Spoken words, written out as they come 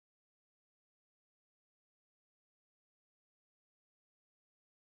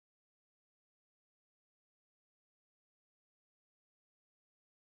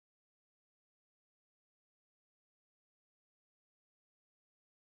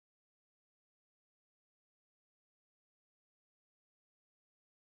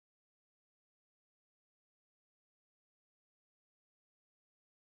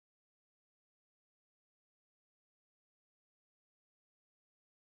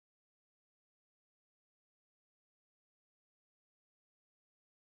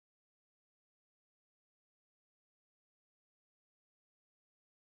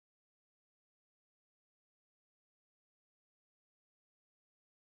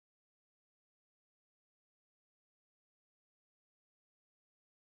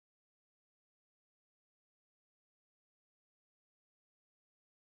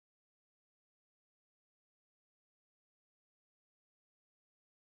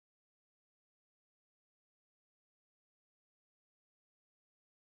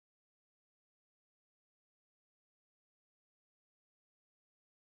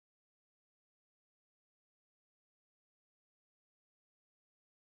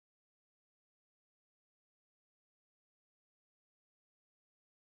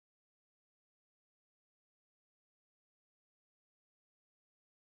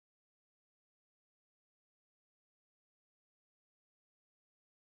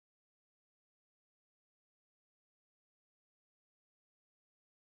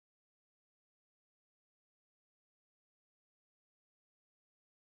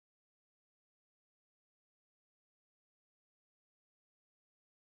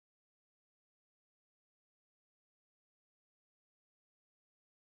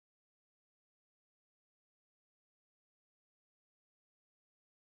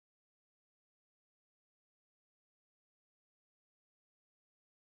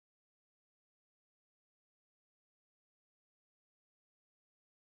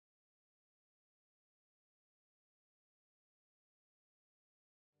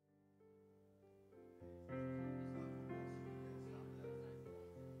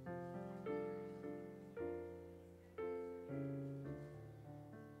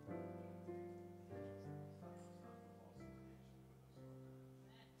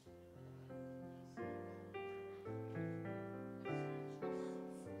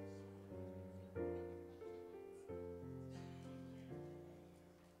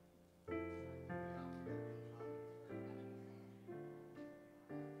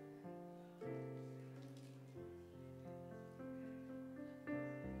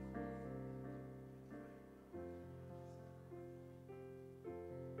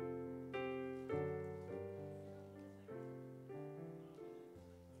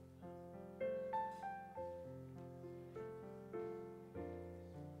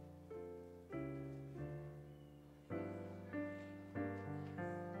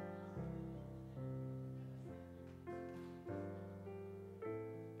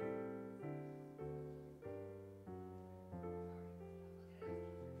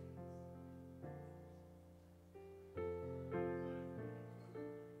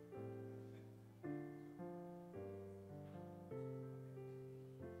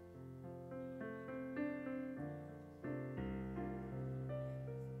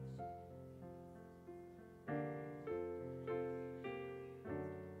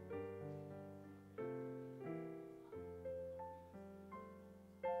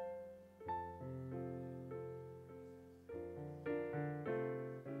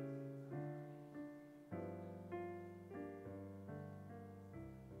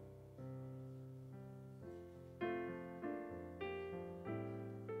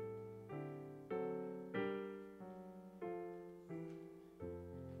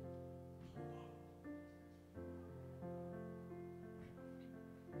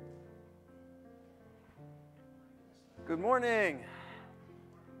Good morning.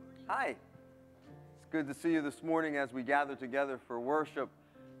 Hi. It's good to see you this morning as we gather together for worship,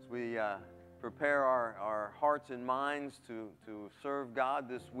 as we prepare our hearts and minds to serve God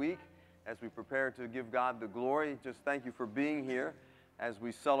this week, as we prepare to give God the glory. Just thank you for being here as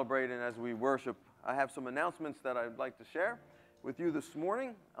we celebrate and as we worship. I have some announcements that I'd like to share with you this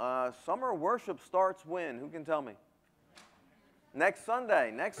morning. Summer worship starts when? Who can tell me? Next Sunday.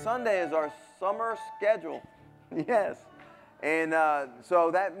 Next Sunday is our summer schedule. Yes. And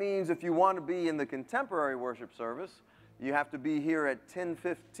so that means if you want to be in the contemporary worship service, you have to be here at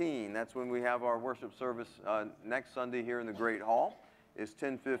 10:15. That's when we have our worship service next Sunday here in the Great Hall. It's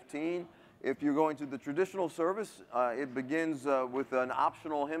 10:15. If you're going to the traditional service, it begins with an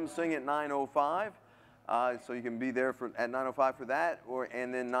optional hymn sing at 9:05. So you can be there at 9:05 for that,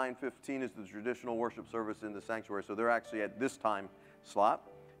 and then 9:15 is the traditional worship service in the sanctuary. So they're actually at this time slot,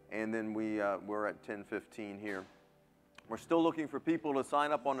 and then we're at 10:15 here. We're still looking for people to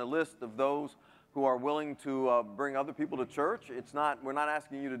sign up on a list of those who are willing to bring other people to church. We're not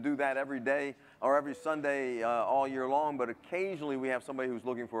asking you to do that every day or every Sunday all year long, but occasionally we have somebody who's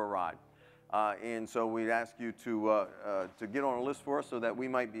looking for a ride. And so we'd ask you to get on a list for us so that we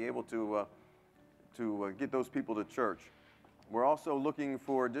might be able to get those people to church. We're also looking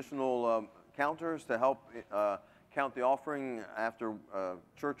for additional counters to help count the offering after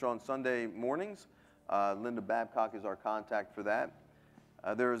church on Sunday mornings. Linda Babcock is our contact for that.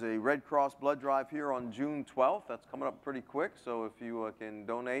 There is a Red Cross blood drive here on June 12th. That's coming up pretty quick, so if you can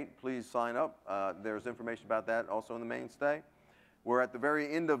donate, please sign up. There's information about that also in the mainstay. We're at the very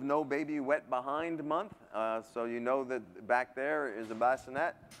end of No Baby Wet Behind month, so you know that back there is a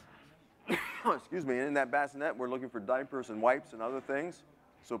bassinet. Excuse me, and in that bassinet we're looking for diapers and wipes and other things.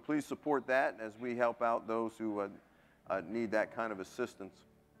 So please support that as we help out those who need that kind of assistance.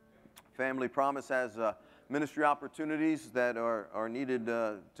 Family Promise has ministry opportunities that are needed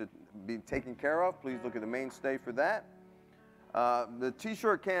to be taken care of. Please look at the mainstay for that. The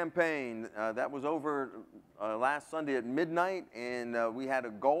T-shirt campaign, that was over last Sunday at midnight, and we had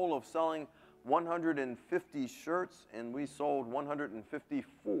a goal of selling 150 shirts, and we sold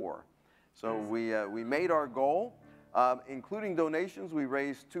 154. So we made our goal. Including donations, we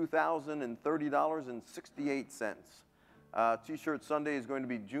raised $2,030.68. T-shirt Sunday is going to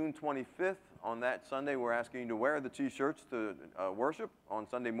be June 25th. On that Sunday, we're asking you to wear the T-shirts to worship on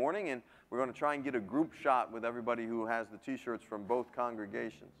Sunday morning, and we're going to try and get a group shot with everybody who has the T-shirts from both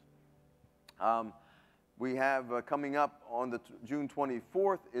congregations. We have coming up on the June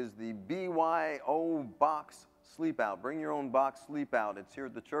 24th is the BYO box sleep out. Bring your own box sleep out. It's here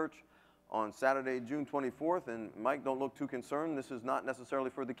at the church on Saturday, June 24th, and Mike, don't look too concerned. This is not necessarily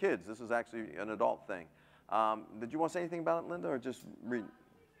for the kids. This is actually an adult thing. Did you want to say anything about it, Linda, or just read?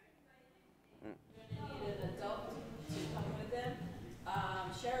 They're going to need an adult to come with them.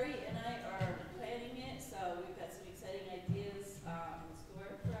 Sherry and I are planning it, so we've got some exciting ideas in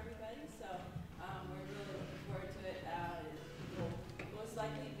store for everybody. So we're really looking forward to it. It will most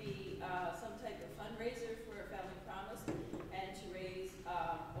likely be some type of fundraiser for Family Promise and to raise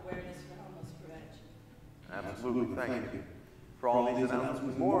awareness for homeless prevention. Absolutely. Thank you. For all these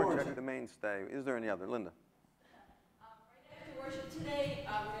announcements, more, check the mainstay. Is there any other? Linda? Right after worship today,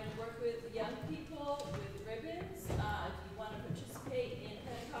 we're going to work with young people with ribbons. If you want to participate in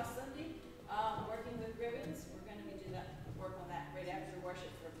Pentecost Sunday, working with ribbons, we're going to be doing that, work on that right after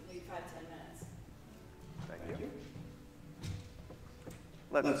worship for maybe 5-10 minutes. Thank you.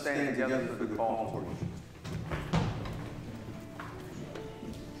 Let's stand together for the call to worship.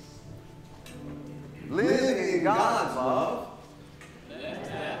 Live in God's love. Let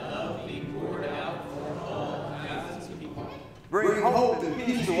that love be poured out for all kinds of people. Bring hope and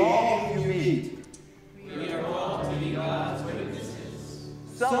peace to all you meet. We are called to be God's witnesses.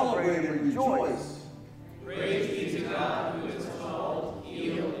 Celebrate and rejoice. Praise be to God who has called,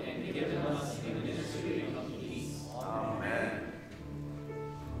 healed, and given us the ministry of peace. Amen.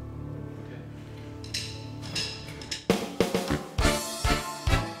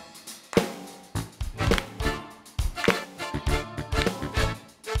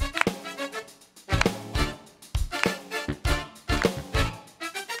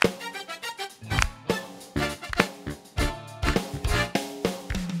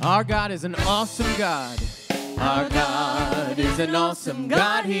 Our God is an awesome God. Our God is an awesome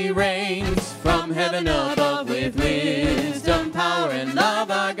God. He reigns from heaven above with wisdom, power, and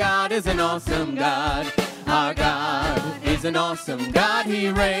love. Our God is an awesome God. Our God is an awesome God. He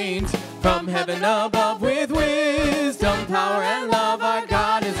reigns from heaven above with wisdom, power, and love. Our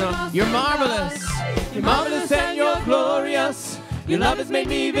God is awesome. You're marvelous. You're marvelous and you're glorious. Your love has made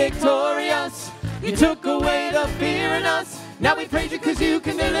me victorious. You took away the fear in us. Now we praise you because you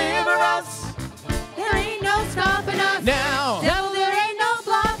can deliver us. There ain't no stopping us. Now, Devil, there ain't no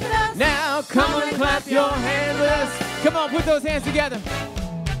blocking us. now, come on and clap your hands with us. Come on, put those hands together.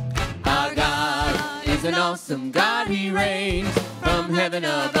 Our God is an awesome God. He reigns from heaven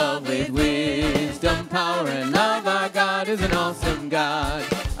above with wisdom, power, and love. Our God is an awesome God.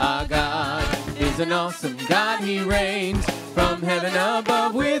 Our God is an awesome God. He reigns from heaven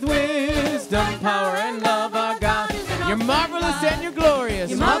above with wisdom, power, and love. Our God, you're marvelous and you're glorious.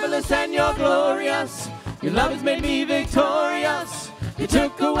 You're marvelous and you're glorious. Your love has made me victorious. You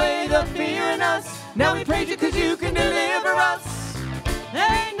took away the fear in us. Now we praise you because you can deliver us. There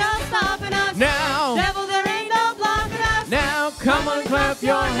ain't no stopping us. Now, Devil, there ain't no blocking us. now, come on, clap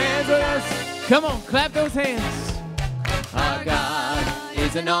your hands with us. Come on, clap those hands. Our God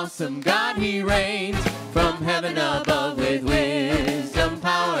is an awesome God. He reigns from heaven above with wisdom,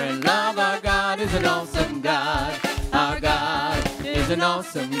 power, and love. Our God is an awesome God. Our God is an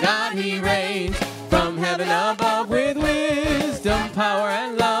awesome God. He reigns from heaven above with wisdom, power,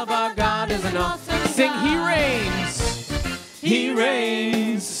 and love. Our God is an awesome God. Sing, He reigns. He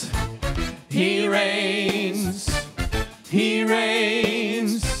reigns. He reigns. He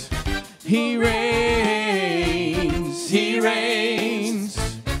reigns. He reigns. He reigns.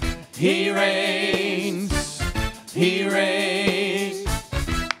 He reigns. He reigns.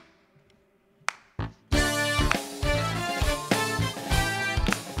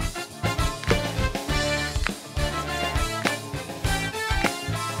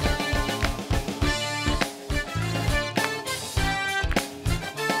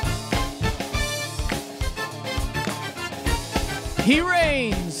 He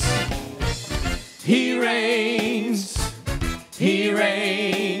reigns. He reigns. He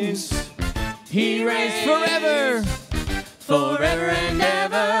reigns. He reigns forever. Forever and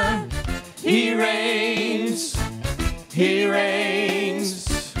ever. He reigns. He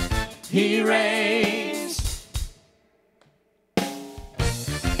reigns. He reigns.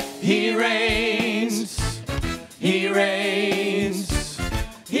 He reigns. He reigns.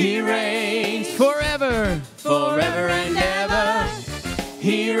 He reigns forever. Forever and ever.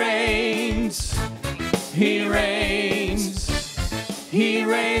 He reigns. He reigns. He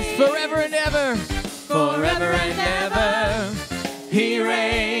reigns forever and ever. Forever and ever. He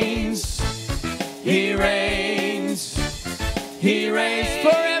reigns. He reigns. He reigns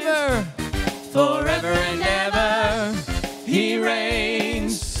forever. Forever and ever. He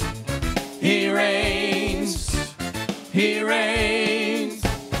reigns. He reigns. He reigns.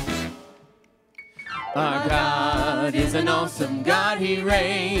 Our God is an awesome God. He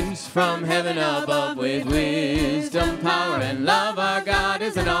reigns from heaven above with wisdom, power, and love. Our God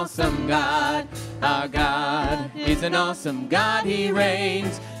is an awesome God. Our God is an awesome God. He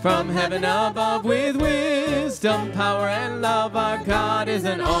reigns from heaven above with wisdom, power, and love. Our God is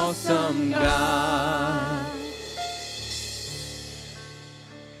an awesome God.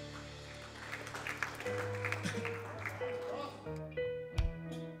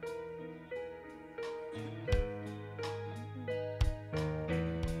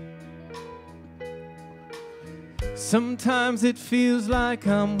 Sometimes it feels like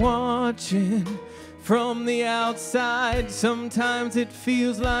I'm watching from the outside. Sometimes it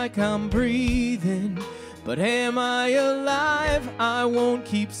feels like I'm breathing. But am I alive? I won't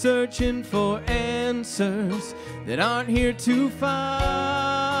keep searching for answers that aren't here to find.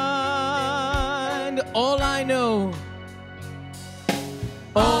 All I know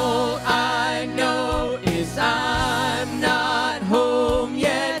is I'm not home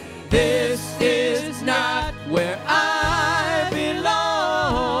yet. This is not where I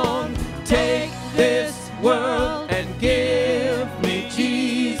belong. Take this world and give me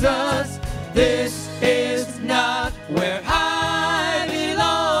Jesus. This is not where I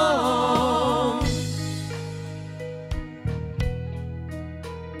belong.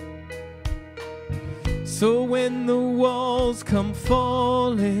 So when the walls come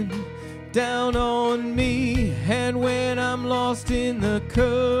falling down on me, and when I'm lost in the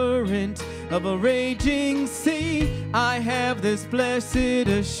current of a raging sea, I have this blessed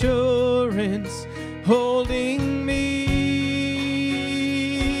assurance holding me.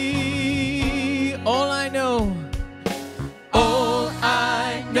 All I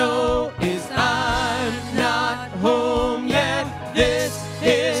know is I'm not home yet. This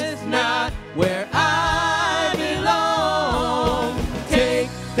is not where I belong. Take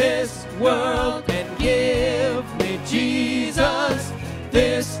this world and give me Jesus.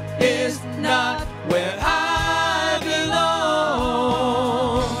 This is not where I belong.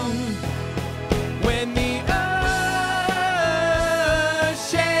 When the earth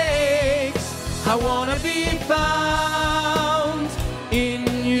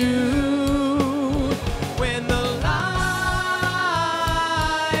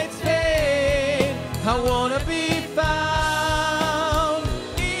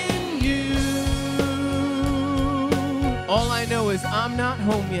All I know is I'm not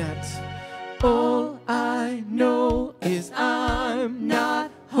home yet. All I know is I'm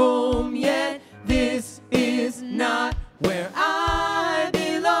not home yet. This is not where I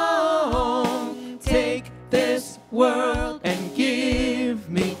belong. Take this world and give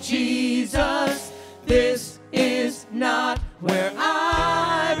me Jesus. This is not where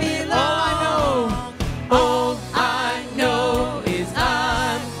I belong. All I know is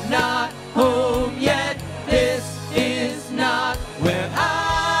I'm not home yet. This is not where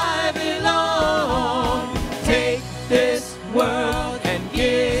I belong. Take this world and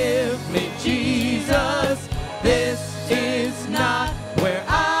give me Jesus. This is not where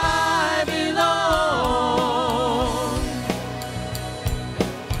I belong.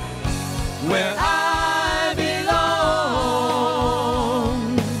 Where I belong.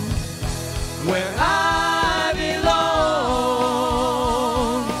 Where I belong.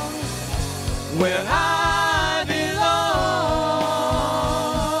 Where I belong.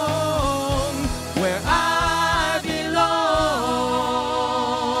 Where I belong.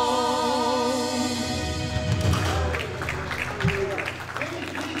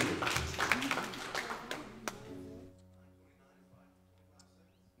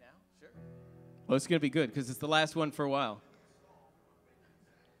 Well, it's going to be good because it's the last one for a while.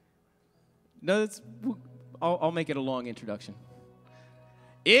 No, I'll make it a long introduction.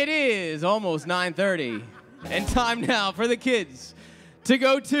 It is almost 9:30, and time now for the kids to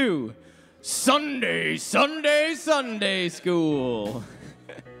go to Sunday school.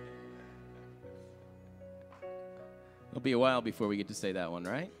 It'll be a while before we get to say that one,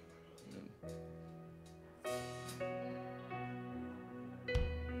 right?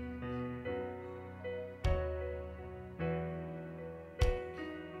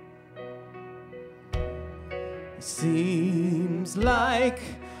 Seems like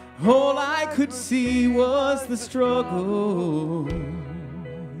all I could see was the struggle.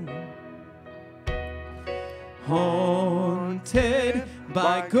 Haunted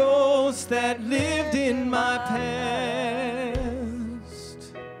by ghosts that lived in my past.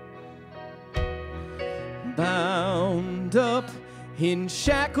 Bound up in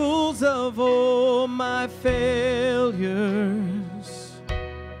shackles of all my failures.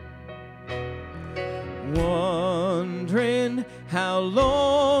 Wondering how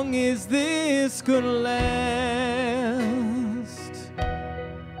long is this gonna last?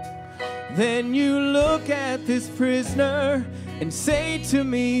 Then you look at this prisoner and say to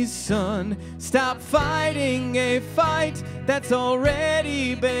me, son, stop fighting a fight that's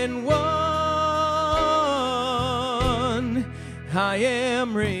already been won. I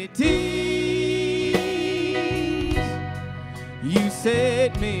am redeemed. You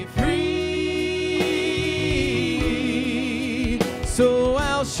set me free. So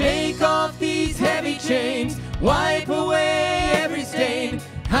I'll shake off these heavy chains, wipe away every stain.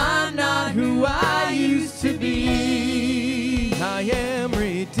 I'm not who I used to be. I am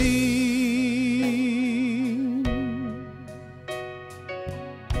redeemed.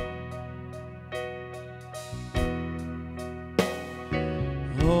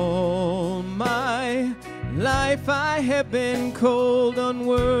 All my life I have been cold,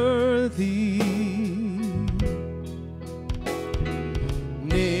 unworthy.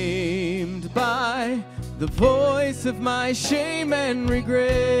 Named by the voice of my shame and regret.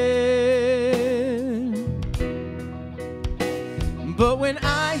 But when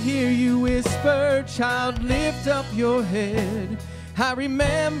I hear you whisper, child, lift up your head, I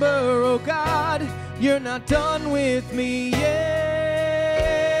remember, oh God, you're not done with me yet.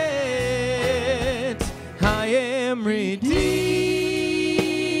 I am redeemed.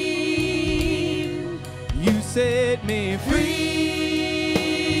 You set me free.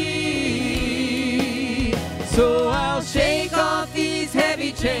 So I'll shake off these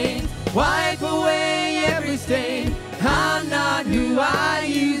heavy chains, wipe away every stain. I'm not who I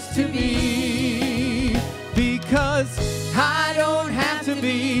used to be, because I don't have to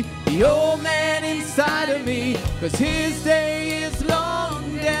be the old man inside of me, 'cause his day is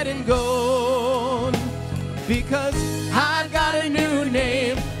long dead and gone. Because I've got a new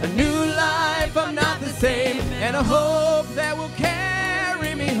name, a new life, I'm not the same, and a hope that will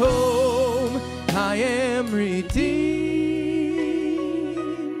carry me home. I am redeemed.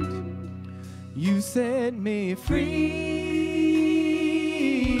 You set me free.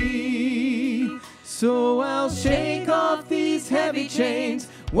 So I'll shake off these heavy chains,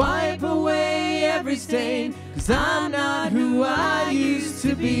 wipe away every stain, 'cause I'm not who I used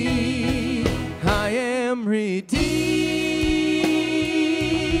to be. I am redeemed.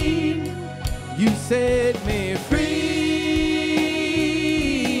 You set me free.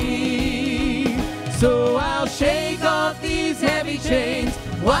 So I'll shake off the chains,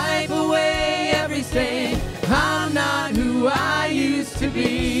 wipe away every stain. I'm not who I used to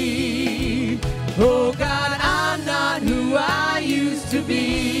be. Oh God, I'm not who I used to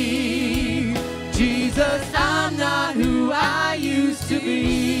be. Jesus, I'm not who I used to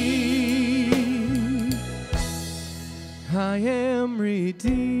be. I am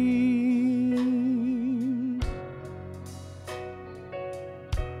redeemed.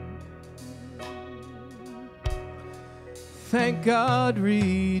 Thank God,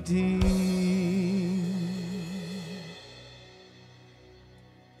 redeemed.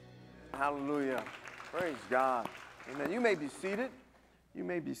 Hallelujah. Praise God. Amen. You may be seated. You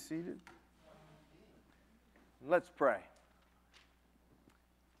may be seated. Let's pray.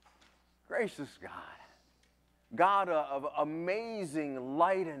 Gracious God, God of amazing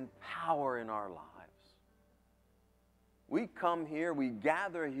light and power in our lives, we come here, we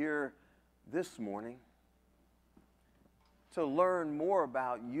gather here this morning to learn more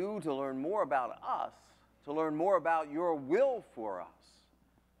about you, to learn more about us, to learn more about your will for us,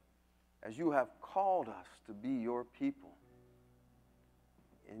 as you have called us to be your people,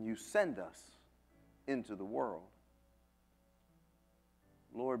 and you send us into the world.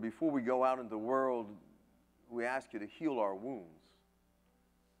 Lord, before we go out into the world, we ask you to heal our wounds,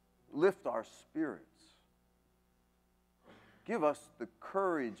 lift our spirits, give us the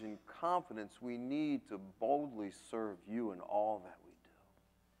courage and confidence we need to boldly serve you in all that we do.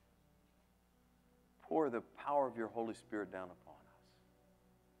 Pour the power of your Holy Spirit down upon us,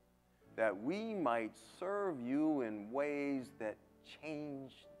 that we might serve you in ways that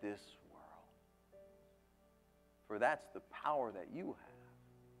change this world. For that's the power that you have.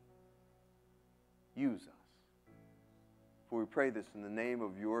 Use us. For we pray this in the name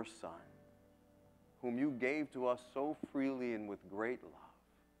of your Son, whom you gave to us so freely and with great love,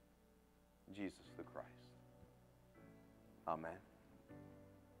 Jesus the Christ. Amen.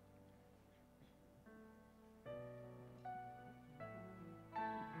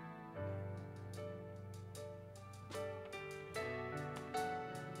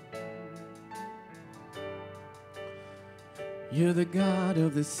 You're the God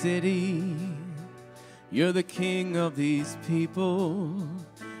of the city. You're the King of these people.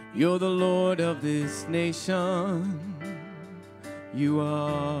 You're the Lord of this nation. You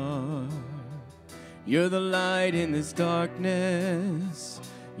are. You're the light in this darkness.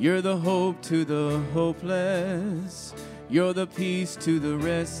 You're the hope to the hopeless. You're the peace to the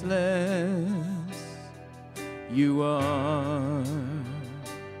restless. You are.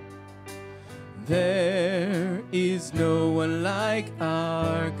 There is no one like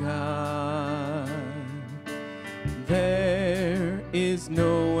our God. There is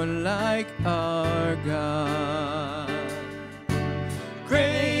no one like our God.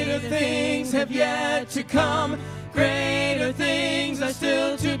 Greater things have yet to come. Greater things are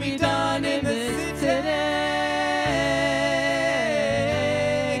still to be done in this city.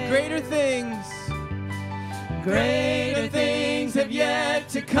 Greater things. Greater things have yet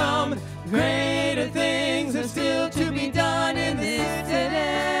to come. Greater things are still to be done in this city.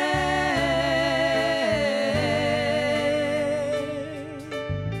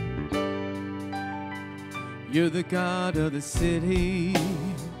 You're the God of the city.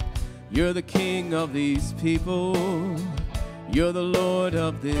 You're the King of these people. You're the Lord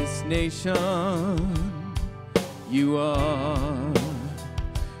of this nation. You are.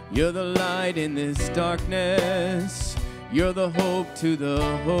 You're the light in this darkness. You're the hope to the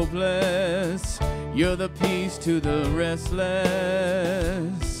hopeless. You're the peace to the restless.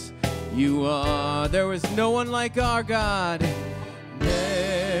 You are. There is no one like our God.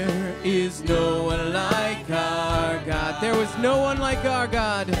 There is no one like our God. There was no one like our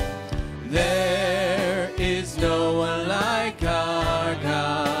God. There is no one like our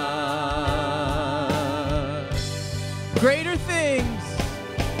God. Greater things.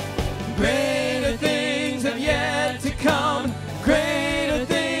 Greater things have yet to come. Greater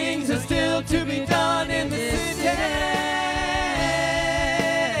things are still to be done in the city.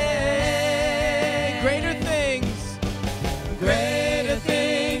 Greater things. Greater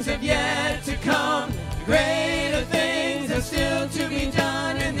things have yet to come. Greater things are still to be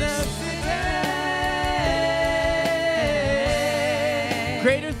done in the city.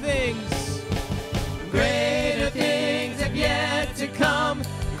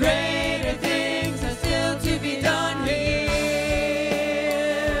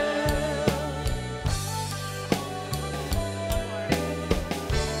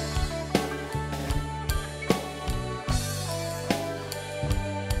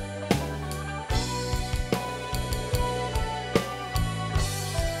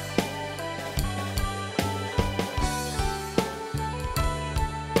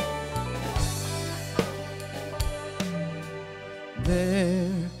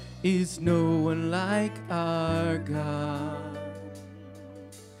 There is no one like our God.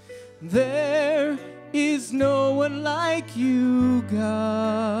 There is no one like you, God.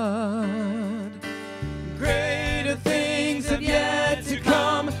 Greater things have yet to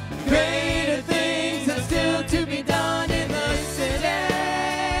come. Greater things are still to be done in the city.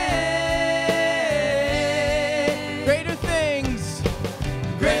 Greater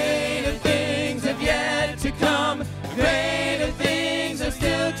things have yet to come. Greater things are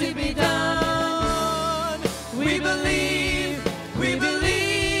still to be done. We believe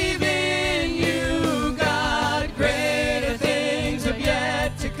in you, God. Greater things have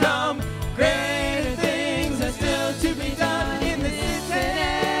yet to come. Greater things are still to be done in the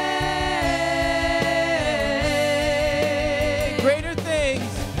city. Greater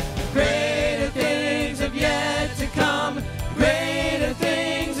things have yet to come. Greater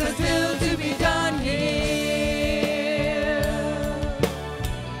things are still to be done here.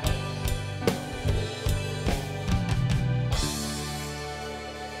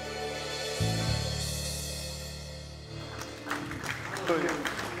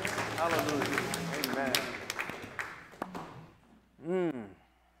 Hallelujah. Amen.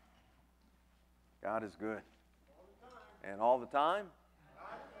 God is good. And all the time?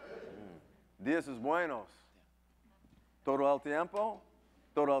 Dios es buenos. Todo el tiempo?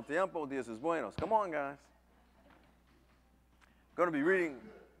 Todo el tiempo, Dios es buenos. Come on, guys. Going to be reading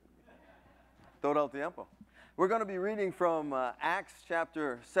todo el tiempo. We're going to be reading from Acts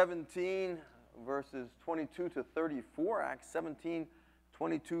chapter 17, verses 22 to 34. Acts 17,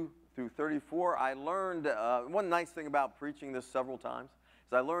 22 through 34. I learned, one nice thing about preaching this several times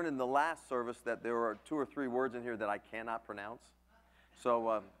is I learned in the last service that there are 2 or 3 words in here that I cannot pronounce.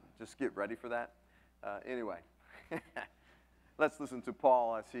 So just get ready for that. Anyway, let's listen to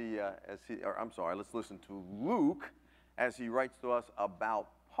Paul let's listen to Luke as he writes to us about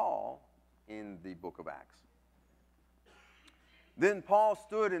Paul in the book of Acts. Then Paul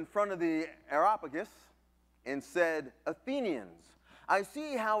stood in front of the Areopagus and said, Athenians, I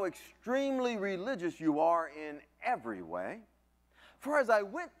see how extremely religious you are in every way. For as I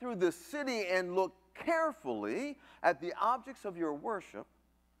went through the city and looked carefully at the objects of your worship,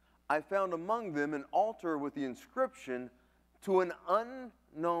 I found among them an altar with the inscription, to an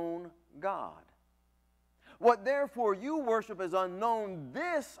unknown God. What therefore you worship as unknown,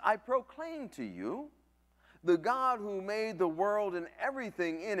 this I proclaim to you. The God who made the world and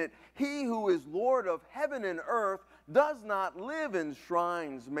everything in it, he who is Lord of heaven and earth, does not live in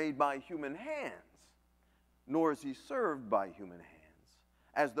shrines made by human hands, nor is he served by human hands,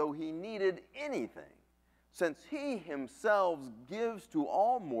 as though he needed anything, since he himself gives to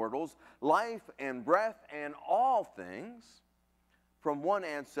all mortals life and breath and all things. From one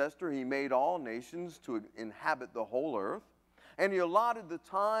ancestor he made all nations to inhabit the whole earth, and he allotted the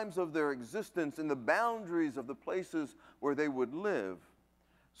times of their existence and the boundaries of the places where they would live,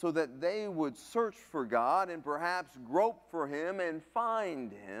 so that they would search for God and perhaps grope for him and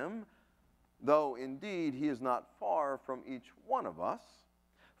find him, though indeed he is not far from each one of us.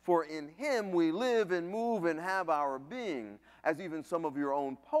 For in him we live and move and have our being, as even some of your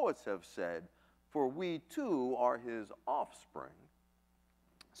own poets have said, for we too are his offspring.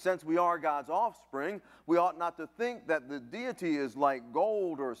 Since we are God's offspring, we ought not to think that the deity is like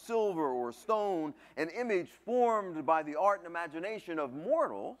gold or silver or stone, an image formed by the art and imagination of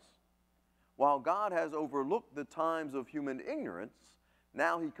mortals. While God has overlooked the times of human ignorance,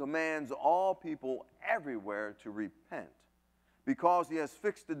 now he commands all people everywhere to repent, because he has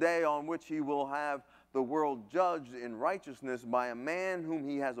fixed a day on which he will have the world judged in righteousness by a man whom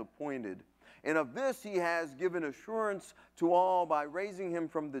he has appointed. And of this he has given assurance to all by raising him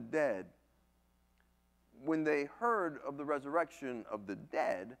from the dead. When they heard of the resurrection of the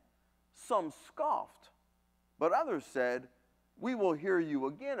dead, some scoffed, but others said, we will hear you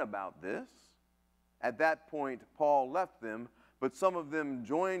again about this. At that point, Paul left them, but some of them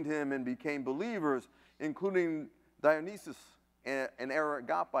joined him and became believers, including Dionysius, an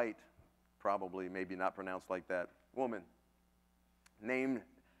Areopagite, probably, maybe not pronounced like that, woman, named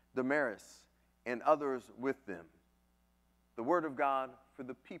Damaris, and others with them. The word of God for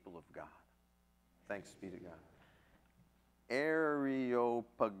the people of God. Thanks be to God.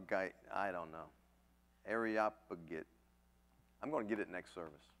 Areopagite, I don't know. Areopagite. I'm going to get it next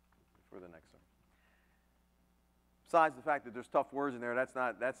service, for the next service. Besides the fact that there's tough words in there, that's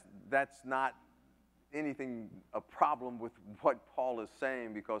not anything, a problem with what Paul is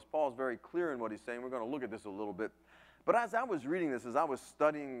saying, because Paul's very clear in what he's saying. We're going to look at this a little bit. But as I was reading this, as I was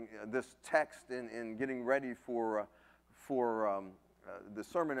studying this text and getting ready for the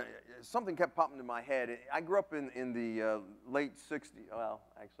sermon, something kept popping in my head. I grew up in the late 60s. Well,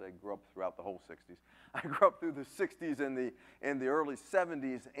 actually, I grew up throughout the whole 60s. I grew up through the 60s and the early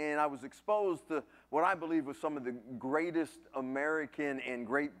 70s, and I was exposed to what I believe was some of the greatest American and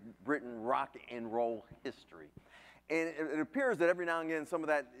Great Britain rock and roll history. And it appears that every now and again some of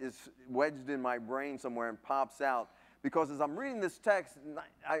that is wedged in my brain somewhere and pops out. Because as I'm reading this text,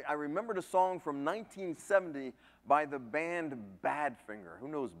 I remembered a song from 1970 by the band Badfinger. Who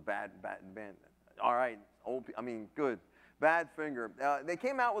knows band? All right, good. Badfinger. They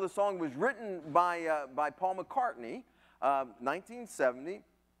came out with a song that was written by Paul McCartney, 1970,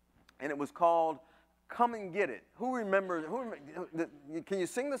 and it was called "Come and Get It." Who remembers? Can you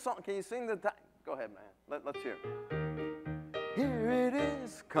sing the song? Can you sing the? Go ahead, man. Let's hear it. Here it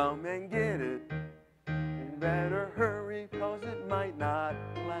is. Come and get it. Better hurry, cause it might not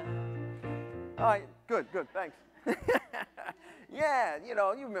last. All right, good, thanks. Yeah, you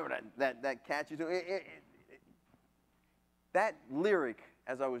remember that catchy tune. That lyric,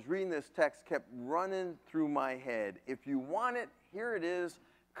 as I was reading this text, kept running through my head. If you want it, here it is.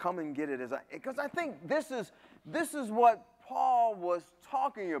 Come and get it. Because I think this is what Paul was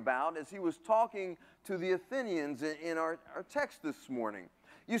talking about as he was talking to the Athenians in our text this morning.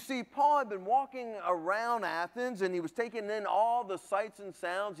 You see, Paul had been walking around Athens, and he was taking in all the sights and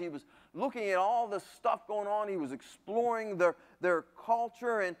sounds. He was looking at all the stuff going on. He was exploring their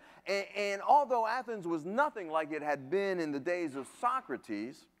culture. And although Athens was nothing like it had been in the days of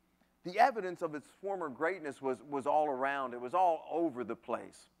Socrates, the evidence of its former greatness was all around. It was all over the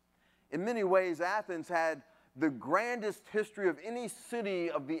place. In many ways, Athens had the grandest history of any city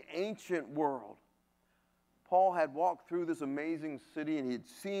of the ancient world. Paul had walked through this amazing city, and he had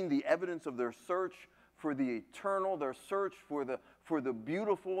seen the evidence of their search for the eternal, their search for the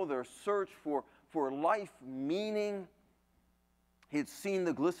beautiful, their search for life meaning. He had seen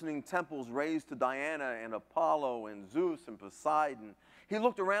the glistening temples raised to Diana and Apollo and Zeus and Poseidon. He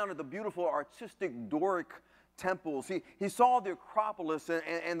looked around at the beautiful artistic Doric temples. He saw the Acropolis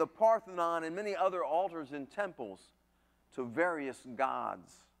and the Parthenon and many other altars and temples to various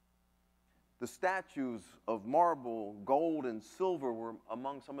gods. The statues of marble, gold, and silver were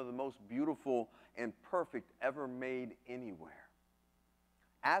among some of the most beautiful and perfect ever made anywhere.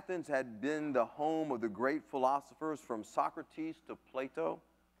 Athens had been the home of the great philosophers from Socrates to Plato.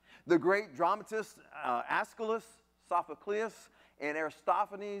 The great dramatists Aeschylus, Sophocles, and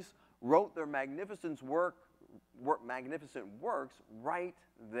Aristophanes wrote their magnificent works right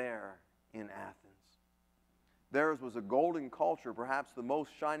there in Athens. Theirs was a golden culture, perhaps the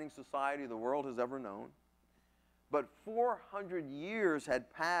most shining society the world has ever known. But 400 years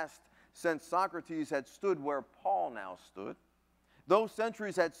had passed since Socrates had stood where Paul now stood. Those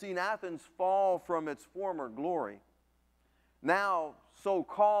centuries had seen Athens fall from its former glory. Now,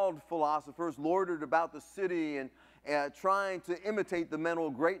 so-called philosophers loitered about the city and trying to imitate the mental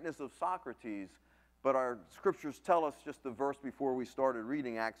greatness of Socrates. But our scriptures tell us, just the verse before we started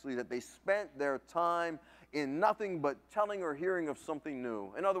reading actually, that they spent their time in nothing but telling or hearing of something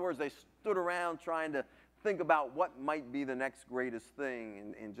new. In other words, they stood around trying to think about what might be the next greatest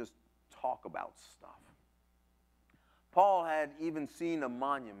thing and just talk about stuff. Paul had even seen a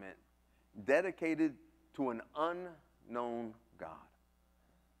monument dedicated to an unknown God.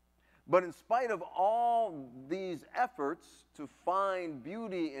 But in spite of all these efforts to find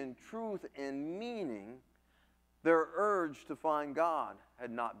beauty and truth and meaning, their urge to find God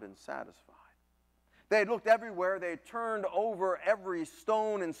had not been satisfied. They had looked everywhere, they had turned over every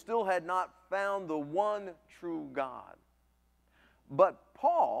stone and still had not found the one true God. But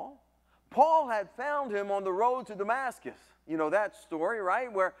Paul had found him on the road to Damascus. You know that story,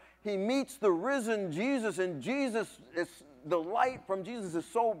 right? Where he meets the risen Jesus, and the light from Jesus is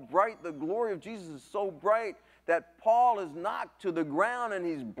so bright, the glory of Jesus is so bright that Paul is knocked to the ground and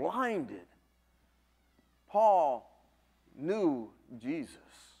he's blinded. Paul knew Jesus.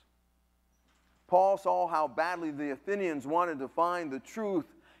 Paul saw how badly the Athenians wanted to find the truth,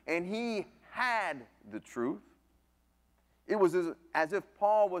 and he had the truth. It was as if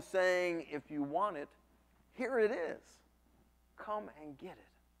Paul was saying, if you want it, here it is. Come and get it.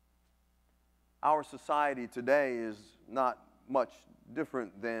 Our society today is not much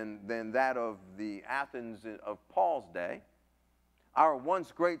different than that of the Athens of Paul's day. Our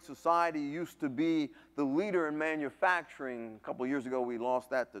once great society used to be the leader in manufacturing. A couple of years ago, we lost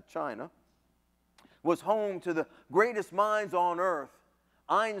that to China. Was home to the greatest minds on earth: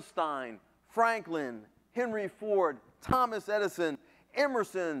 Einstein, Franklin, Henry Ford, Thomas Edison,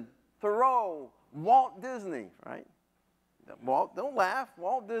 Emerson, Thoreau, Walt Disney, right? Don't laugh,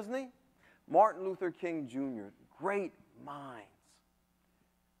 Walt Disney. Martin Luther King Jr., great minds.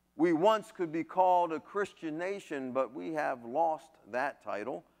 We once could be called a Christian nation, but we have lost that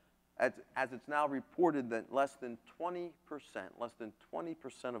title, as it's now reported that less than 20%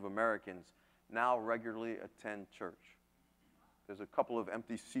 of Americans now regularly attend church. There's a couple of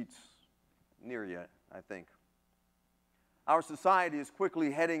empty seats near you, I think. Our society is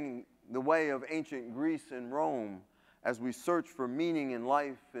quickly heading the way of ancient Greece and Rome as we search for meaning in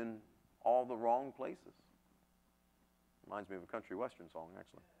life in all the wrong places. Reminds me of a country western song,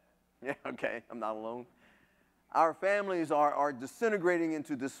 actually. Yeah, okay, I'm not alone. Our families are disintegrating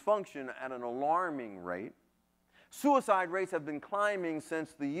into dysfunction at an alarming rate. Suicide rates have been climbing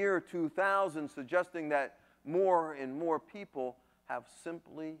since the year 2000, suggesting that more and more people have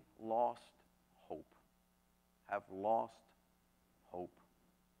simply lost hope. Have lost hope.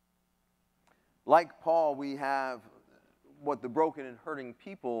 Like Paul, we have what the broken and hurting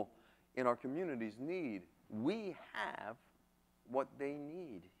people in our communities need. We have what they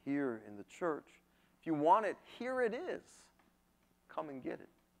need here in the church. If you want it, here it is. Come and get it.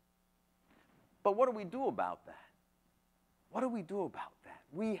 But what do we do about that? What do we do about that?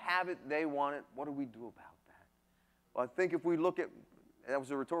 We have it, they want it. What do we do about that? Well, I think if we look at, that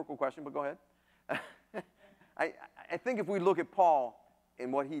was a rhetorical question, but go ahead. I think if we look at Paul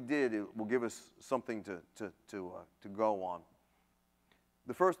and what he did, it will give us something to go on.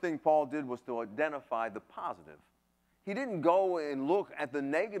 The first thing Paul did was to identify the positive. He didn't go and look at the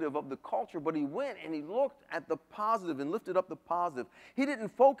negative of the culture, but he went and he looked at the positive and lifted up the positive. He didn't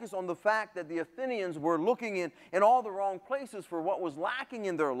focus on the fact that the Athenians were looking in all the wrong places for what was lacking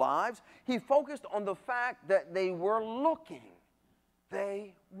in their lives. He focused on the fact that they were looking.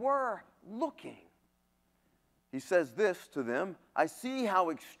 They were looking. He says this to them, "I see how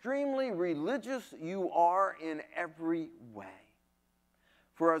extremely religious you are in every way.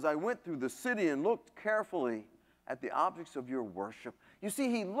 For as I went through the city and looked carefully at the objects of your worship." You see,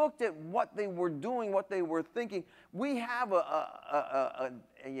 he looked at what they were doing, what they were thinking. We have a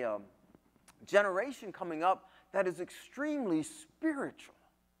generation coming up that is extremely spiritual.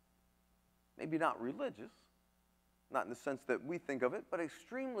 Maybe not religious, not in the sense that we think of it, but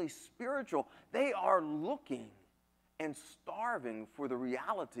extremely spiritual. They are looking and starving for the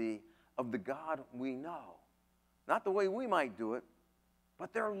reality of the God we know. Not the way we might do it,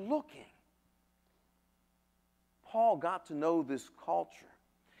 but they're looking. Paul got to know this culture.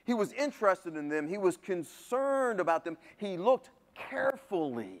 He was interested in them. He was concerned about them. He looked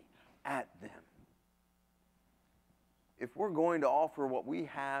carefully at them. If we're going to offer what we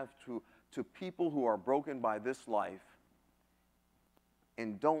have to people who are broken by this life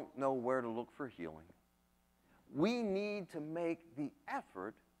and don't know where to look for healing, we need to make the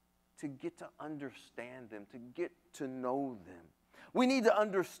effort to get to understand them, to get to know them. We need to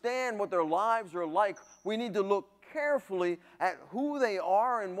understand what their lives are like. We need to look carefully at who they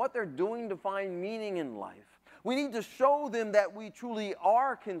are and what they're doing to find meaning in life. We need to show them that we truly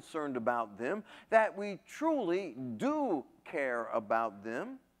are concerned about them, that we truly do care about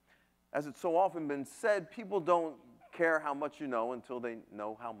them. As it's so often been said, people don't care how much you know until they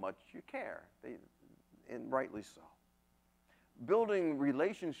know how much you care, and rightly so. Building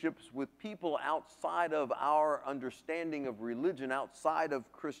relationships with people outside of our understanding of religion, outside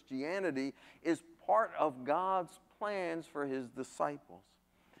of Christianity, is part of God's plans for his disciples.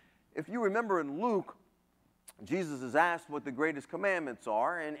 If you remember in Luke, Jesus is asked what the greatest commandments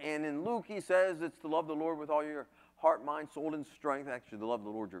are, and in Luke he says it's to love the Lord with all your heart, mind, soul, and strength. Actually, to love the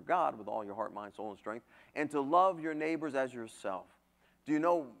Lord your God with all your heart, mind, soul, and strength, and to love your neighbors as yourself. Do you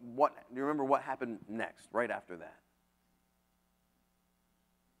remember what happened next, right after that?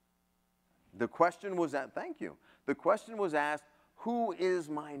 The question was asked, thank you. The question was asked, who is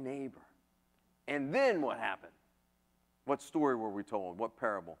my neighbor? And then what happened? What story were we told? What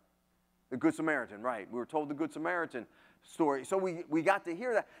parable? The Good Samaritan, right. We were told the Good Samaritan story. So we got to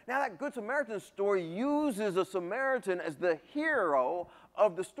hear that. Now that Good Samaritan story uses a Samaritan as the hero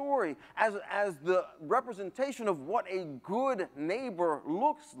of the story, as the representation of what a good neighbor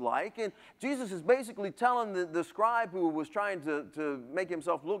looks like. And Jesus is basically telling the scribe who was trying to make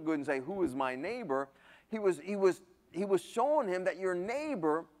himself look good and say, who is my neighbor? He was showing him that your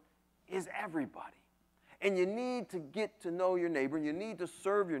neighbor is everybody. And you need to get to know your neighbor, and you need to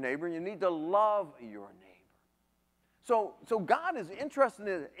serve your neighbor, and you need to love your neighbor. So God is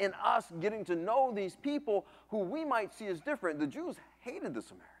interested in us getting to know these people who we might see as different. The Jews hated the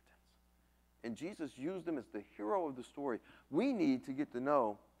Samaritans, and Jesus used them as the hero of the story. We need to get to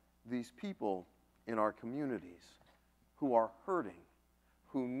know these people in our communities who are hurting,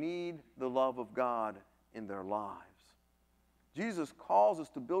 who need the love of God in their lives. Jesus calls us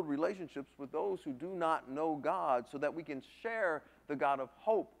to build relationships with those who do not know God so that we can share the God of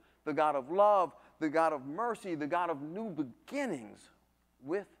hope, the God of love, the God of mercy, the God of new beginnings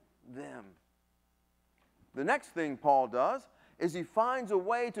with them. The next thing Paul does is he finds a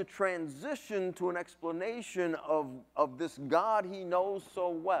way to transition to an explanation of this God he knows so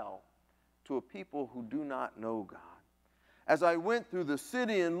well to a people who do not know God. As I went through the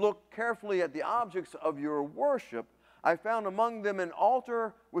city and looked carefully at the objects of your worship, I found among them an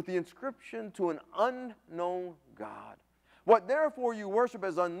altar with the inscription to an unknown God. What therefore you worship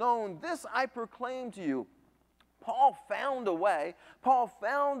as unknown, this I proclaim to you. Paul found a way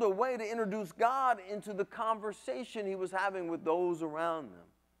to introduce God into the conversation he was having with those around them.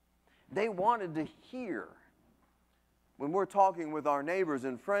 They wanted to hear. When we're talking with our neighbors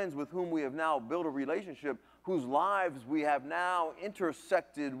and friends with whom we have now built a relationship, whose lives we have now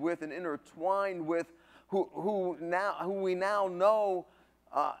intersected with and intertwined with, who we now know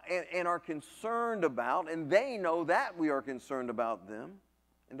and are concerned about, and they know that we are concerned about them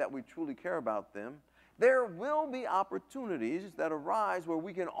and that we truly care about them, there will be opportunities that arise where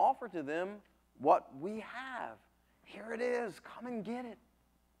we can offer to them what we have. Here it is. Come and get it.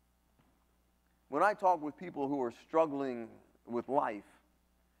 When I talk with people who are struggling with life,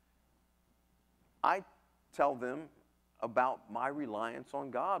 I tell them about my reliance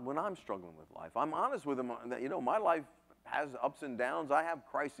on God when I'm struggling with life. I'm honest with them that, my life has ups and downs. I have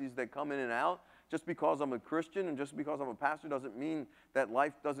crises that come in and out. Just because I'm a Christian and just because I'm a pastor doesn't mean that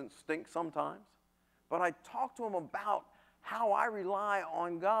life doesn't stink sometimes. But I talk to them about how I rely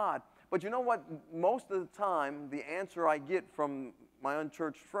on God. But you know what? Most of the time, the answer I get from my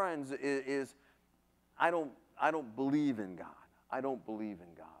unchurched friends is I don't believe in God. I don't believe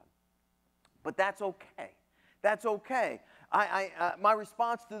in God. But that's okay. That's okay. My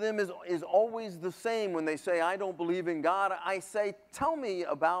response to them is always the same when they say, I don't believe in God. I say, tell me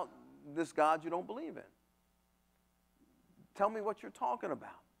about this God you don't believe in. Tell me what you're talking about.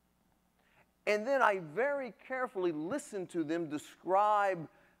 And then I very carefully listen to them describe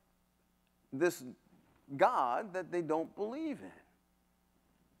this God that they don't believe in.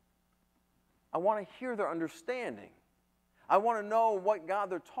 I want to hear their understanding. I want to know what God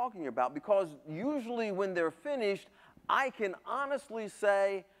they're talking about, because usually when they're finished, I can honestly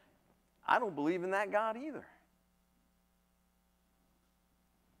say, I don't believe in that God either.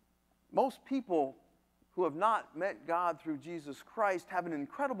 Most people who have not met God through Jesus Christ have an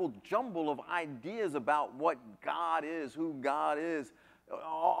incredible jumble of ideas about what God is, who God is,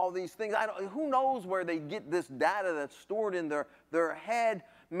 all these things. Who knows where they get this data that's stored in their head?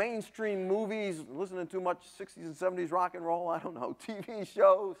 Mainstream movies, listening to too much 60s and 70s rock and roll, I don't know, TV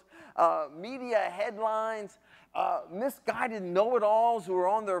shows, media headlines, misguided know-it-alls who are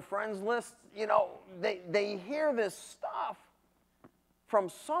on their friends list. They hear this stuff from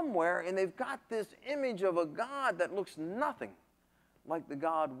somewhere, and they've got this image of a God that looks nothing like the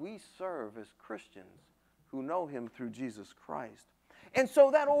God we serve as Christians who know him through Jesus Christ. And so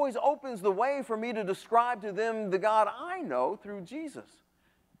that always opens the way for me to describe to them the God I know through Jesus.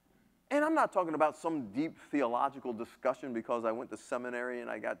 And I'm not talking about some deep theological discussion because I went to seminary and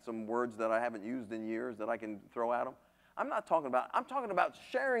I got some words that I haven't used in years that I can throw at them. I'm talking about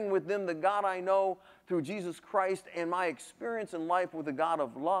sharing with them the God I know through Jesus Christ and my experience in life with a God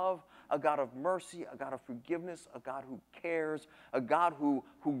of love, a God of mercy, a God of forgiveness, a God who cares, a God who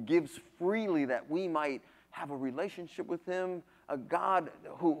gives freely that we might have a relationship with him, a God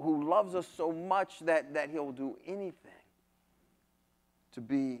who loves us so much that he'll do anything to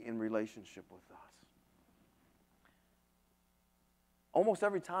be in relationship with us. Almost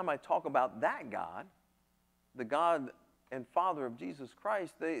every time I talk about that God, the God and Father of Jesus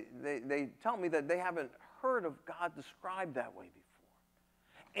Christ, they tell me that they haven't heard of God described that way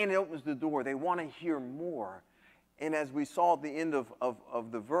before. And it opens the door. They want to hear more. And as we saw at the end of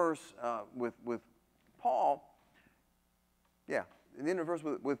the verse with Paul, at the end of the verse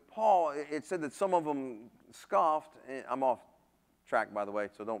with Paul, it said that some of them scoffed. I'm off track, by the way,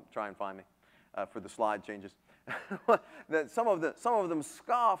 so don't try and find me for the slide changes. That some of them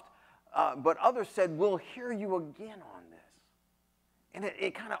scoffed, but others said, we'll hear you again on this. And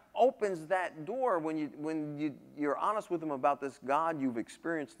it kind of opens that door when you're honest with them about this God you've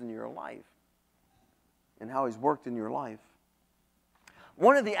experienced in your life and how he's worked in your life.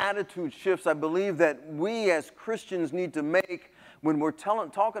 One of the attitude shifts I believe that we as Christians need to make when we're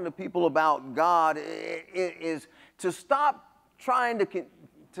talking to people about God is to stop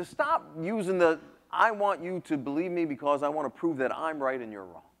to stop using the I want you to believe me because I want to prove that I'm right and you're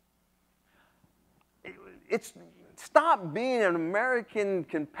wrong. Stop being an American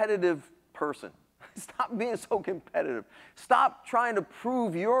competitive person. Stop being so competitive. Stop trying to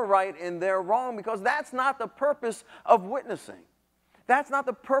prove you're right and they're wrong, because that's not the purpose of witnessing. That's not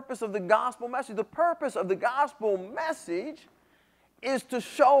the purpose of the gospel message. The purpose of the gospel message is to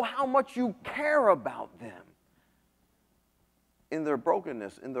show how much you care about them in their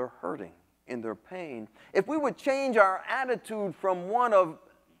brokenness, in their hurting, in their pain. If we would change our attitude from one of,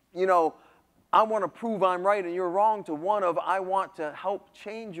 I want to prove I'm right and you're wrong, to one of, I want to help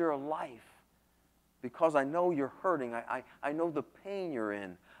change your life because I know you're hurting. I know the pain you're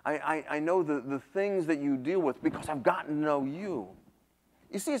in. I know the things that you deal with because I've gotten to know you.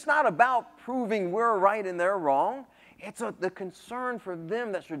 You see, it's not about proving we're right and they're wrong. It's the concern for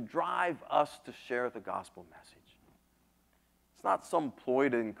them that should drive us to share the gospel message. It's not some ploy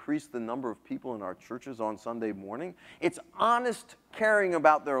to increase the number of people in our churches on Sunday morning. It's honest caring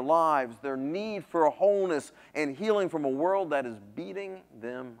about their lives, their need for wholeness and healing from a world that is beating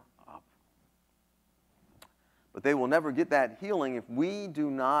them up. But they will never get that healing if we do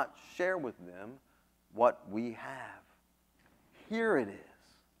not share with them what we have. Here it is.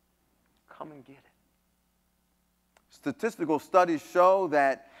 Come and get it. Statistical studies show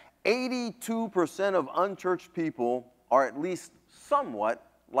that 82% of unchurched people are at least somewhat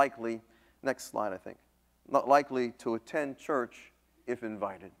likely, next slide I think, not likely to attend church if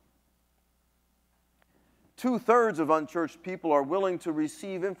invited. 2/3 of unchurched people are willing to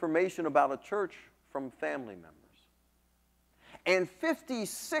receive information about a church from family members. And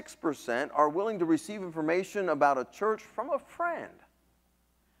 56% are willing to receive information about a church from a friend.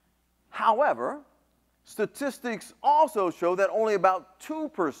 However, statistics also show that only about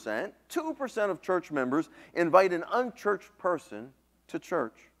 2% of church members invite an unchurched person to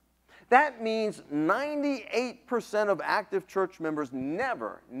church. That means 98% of active church members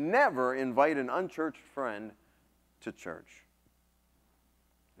never invite an unchurched friend to church.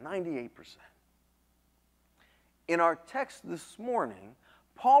 98%. In our text this morning,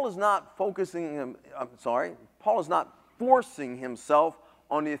 Paul is not forcing himself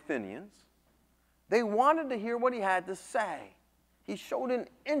on the Athenians. They wanted to hear what he had to say. He showed an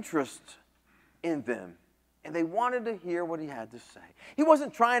interest in them, and they wanted to hear what he had to say. He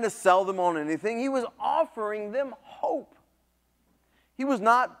wasn't trying to sell them on anything. He was offering them hope. He was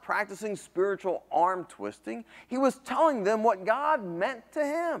not practicing spiritual arm twisting. He was telling them what God meant to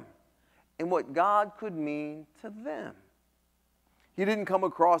him and what God could mean to them. He didn't come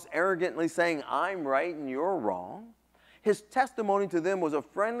across arrogantly saying, I'm right and you're wrong. His testimony to them was a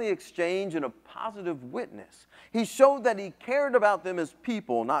friendly exchange and a positive witness. He showed that he cared about them as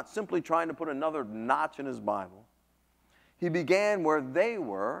people, not simply trying to put another notch in his Bible. He began where they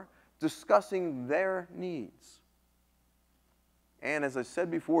were, discussing their needs. And as I said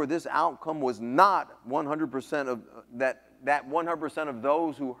before, this outcome was not 100% of that 100% of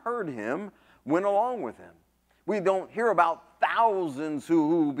those who heard him went along with him. We don't hear about thousands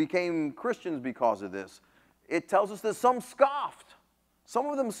who became Christians because of this. It tells us that some scoffed. Some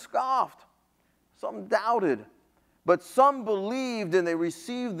of them scoffed. Some doubted. But some believed and they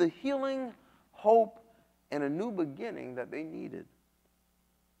received the healing, hope, and a new beginning that they needed.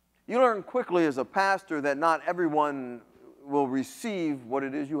 You learn quickly as a pastor that not everyone will receive what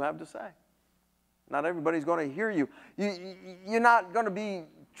it is you have to say. Not everybody's going to hear you. You're not going to be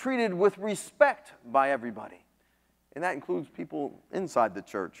treated with respect by everybody. And that includes people inside the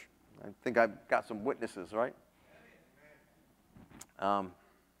church. I think I've got some witnesses, right?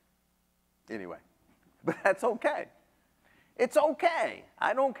 Anyway, but that's okay. It's okay.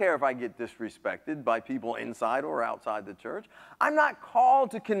 I don't care if I get disrespected by people inside or outside the church. I'm not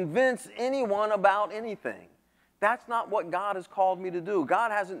called to convince anyone about anything. That's not what God has called me to do.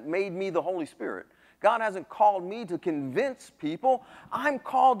 God hasn't made me the Holy Spirit. God hasn't called me to convince people. I'm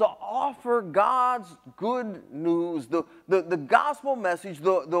called to offer God's good news, the gospel message,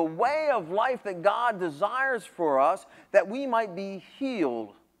 the way of life that God desires for us, that we might be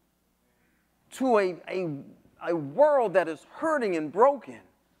healed to a world that is hurting and broken,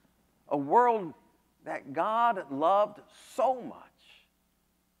 a world that God loved so much,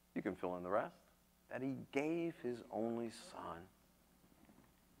 you can fill in the rest, that he gave his only Son.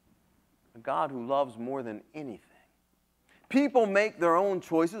 A God who loves more than anything. People make their own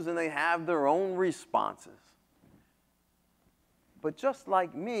choices and they have their own responses. But just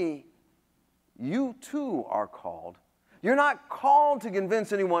like me, you too are called. You're not called to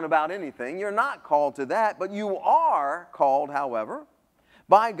convince anyone about anything. You're not called to that. But you are called, however,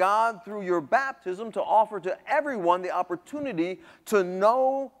 by God through your baptism to offer to everyone the opportunity to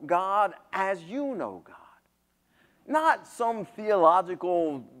know God as you know God. Not some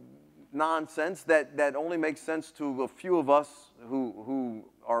theological nonsense that only makes sense to a few of us who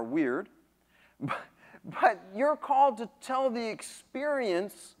are weird. But you're called to tell the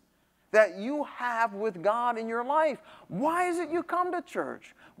experience that you have with God in your life. Why is it you come to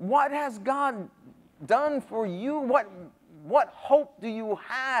church? What has God done for you? What hope do you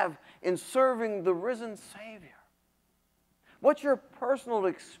have in serving the risen Savior? What's your personal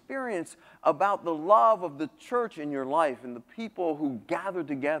experience about the love of the church in your life and the people who gather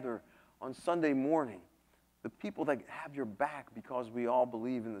together on Sunday morning? The people that have your back because we all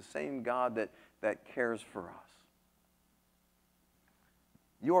believe in the same God that cares for us.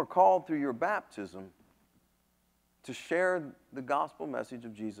 You are called through your baptism to share the gospel message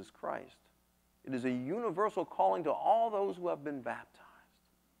of Jesus Christ. It is a universal calling to all those who have been baptized.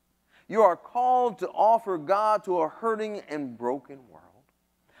 You are called to offer God to a hurting and broken world.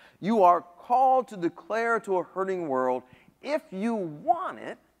 You are called to declare to a hurting world, if you want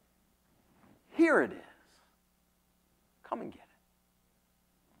it, here it is. Come and get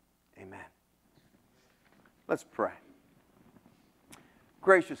it. Amen. Let's pray.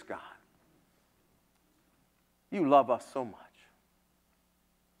 Gracious God, you love us so much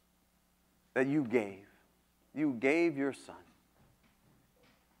that you gave your Son.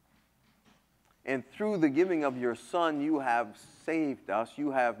 And through the giving of your Son, you have saved us.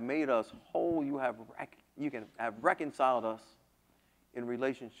 You have made us whole. You have reconciled us in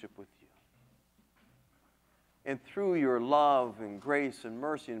relationship with you. And through your love and grace and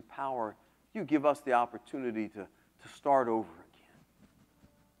mercy and power, you give us the opportunity to start over again.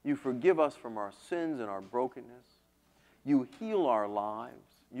 You forgive us from our sins and our brokenness. You heal our lives.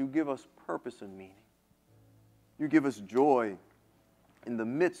 You give us purpose and meaning. You give us joy in the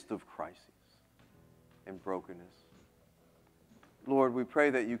midst of crises and brokenness. Lord, we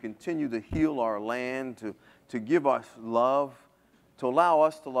pray that you continue to heal our land, to give us love, to allow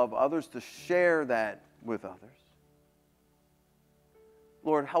us to love others, to share that with others.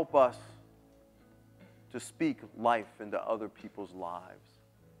 Lord, help us to speak life into other people's lives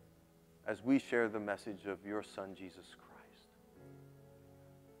as we share the message of your Son, Jesus Christ.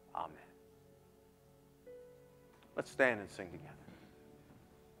 Amen. Let's stand and sing together.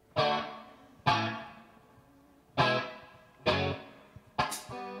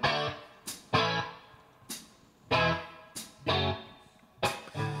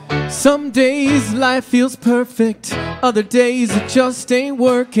 Some days life feels perfect, other days it just ain't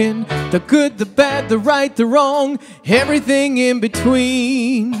working. The good, the bad, the right, the wrong, everything in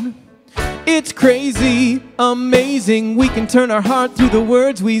between. It's crazy, amazing, we can turn our heart through the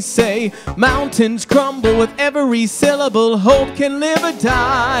words we say. Mountains crumble with every syllable, hope can live or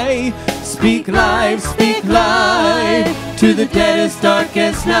die. Speak life to the deadest,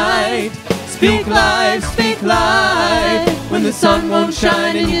 darkest night. Speak life, when the sun won't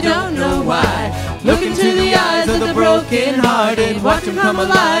shine and you don't know why. Look into the eyes of the broken-hearted, watch them come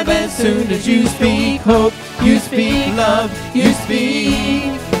alive as soon as you speak hope, you speak love, you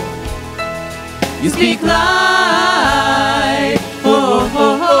speak life, oh,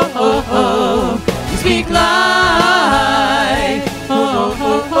 oh, oh, oh, oh. You speak life, oh,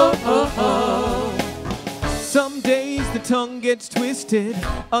 oh, oh, oh, oh. Some days the tongue gets twisted,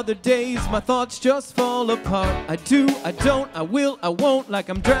 other days my thoughts just fall apart. I do, I don't, I will, I won't, like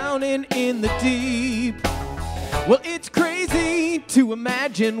I'm drowning in the deep. Well, it's crazy to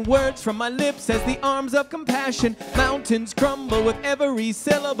imagine words from my lips as the arms of compassion. Mountains crumble with every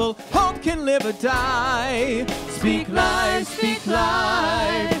syllable, hope can live or die. Speak life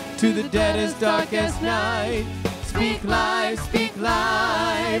to the deadest, darkest night. Speak life,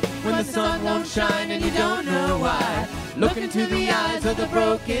 when the sun won't shine and you don't know why. Look into the eyes of the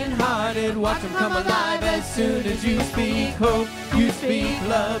broken-hearted, watch them come alive as soon as you speak hope, you speak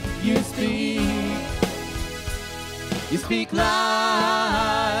love, you speak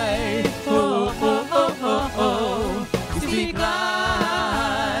life, oh, oh, oh, oh, oh. You speak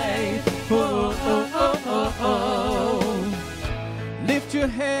life, oh, oh, oh, oh, oh. Lift your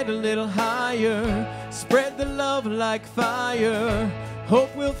head a little higher, spread the love like fire.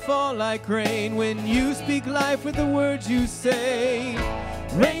 Hope will fall like rain when you speak life with the words you say.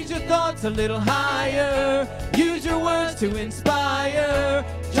 Raise your thoughts a little higher, use your words to inspire.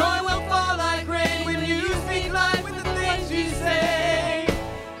 Joy will fall like rain when you speak life with the things you say.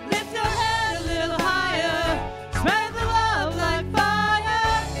 Lift your head a little higher, spread the love like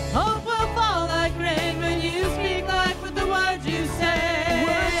fire. Hope will fall like rain when you speak life with the words you say.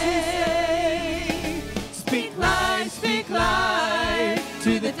 Speak life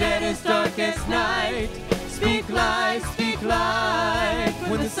to the deadest, darkest night. Speak life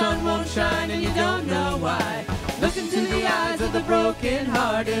when the sun won't shine and you don't know why. Look into the eyes of the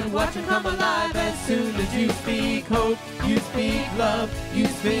broken-hearted, watch them come alive as soon as you speak hope, you speak love, you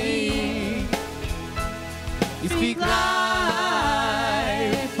speak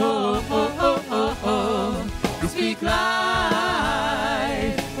life, oh,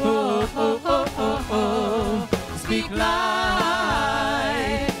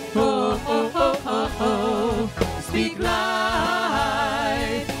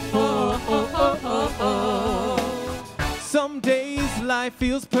 life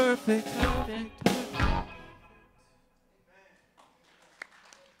feels perfect.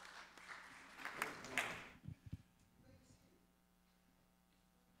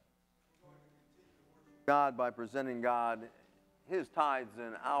 God by presenting God his tithes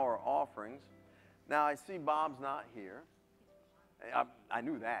and our offerings. Now, I see Bob's not here. I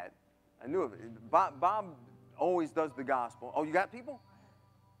knew that. I knew it. Bob always does the gospel. Oh, you got people?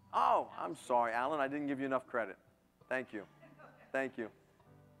 Oh, I'm sorry, Alan. I didn't give you enough credit. Thank you. Thank you.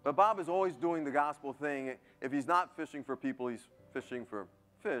 But Bob is always doing the gospel thing. If he's not fishing for people, he's fishing for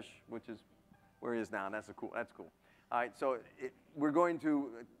fish, which is where he is now. And that's cool. All right, so we're going to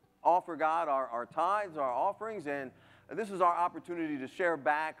offer God our tithes, our offerings, and this is our opportunity to share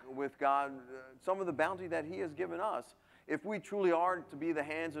back with God some of the bounty that he has given us. If we truly are to be the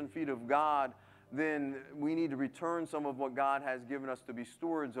hands and feet of God, then we need to return some of what God has given us to be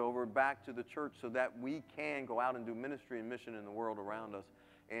stewards over back to the church so that we can go out and do ministry and mission in the world around us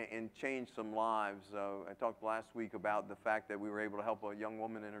and change some lives. I talked last week about the fact that we were able to help a young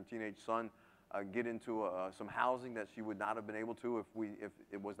woman and her teenage son get into some housing that she would not have been able to if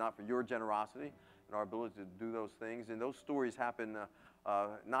it was not for your generosity and our ability to do those things. And those stories happen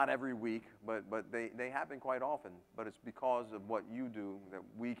not every week, but they happen quite often. But it's because of what you do that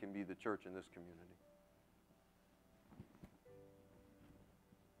we can be the church in this community.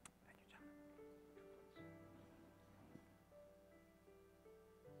 Thank you, John.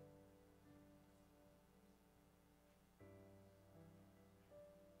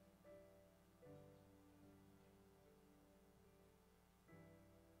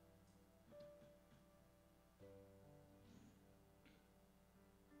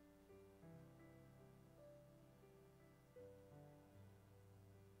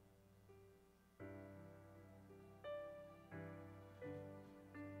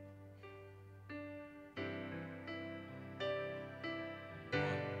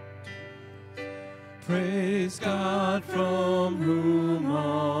 Praise God from whom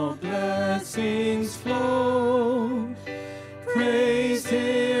all blessings flow. Praise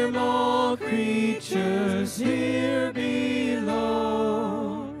him, all creatures here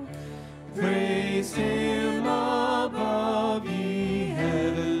below. Praise him above, ye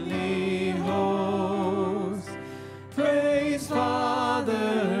heavenly hosts. Praise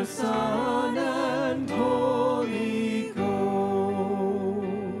Father, Son, and Holy Ghost.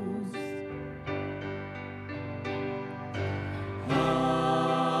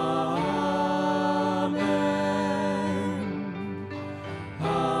 Amen.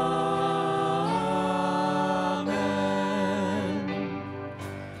 Amen.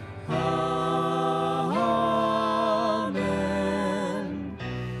 Amen.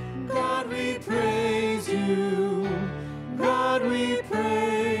 God, we praise you. God, we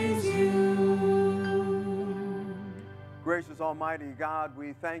praise you. Gracious Almighty God,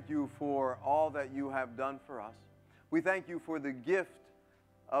 we thank you for all that you have done for us. We thank you for the gift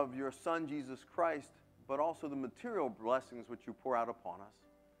of your Son, Jesus Christ, but also the material blessings which you pour out upon us.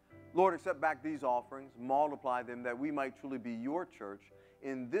 Lord, accept back these offerings, multiply them, that we might truly be your church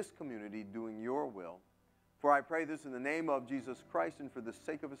in this community doing your will. For I pray this in the name of Jesus Christ and for the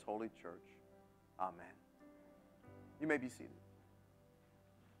sake of his holy church. Amen. You may be seated.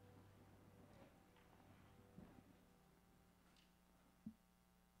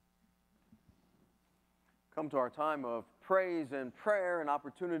 Come to our time of praise and prayer, an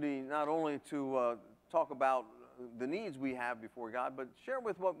opportunity not only to talk about the needs we have before God, but share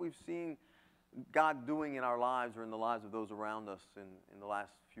with what we've seen God doing in our lives or in the lives of those around us in the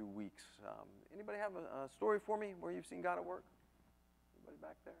last few weeks. Anybody have a story for me where you've seen God at work? Anybody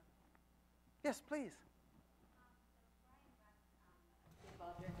back there? Yes, please.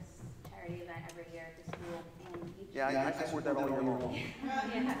 Baldrick's charity event every year at the school, and each Yeah, I support that all year long.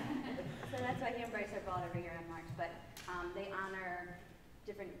 yeah. So that's why he and Bryce are bald every year in March. But they honor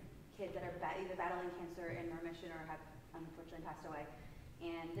different kids that are either battling cancer in remission or have unfortunately passed away.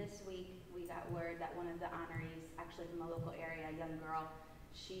 And this week we got word that one of the honorees, actually from a local area, a young girl,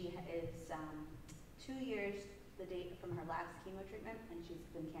 she is 2 years the date from her last chemo treatment, and she's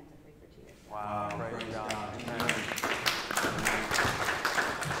been cancer-free for 2 years. Wow, praise God. Amen.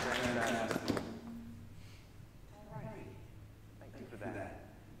 Thank you for that.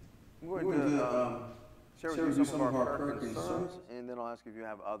 We're going to share with you some of our current concerns, and then I'll ask if you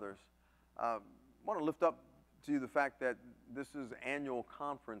have others. I want to lift up to you the fact that this is annual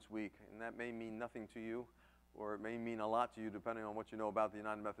conference week, and that may mean nothing to you, or it may mean a lot to you depending on what you know about the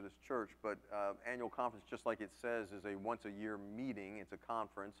United Methodist Church, but annual conference, just like it says, is a once-a-year meeting. It's a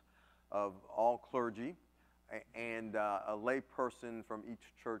conference of all clergy and a lay person from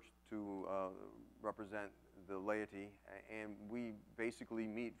each church to represent the laity, and we basically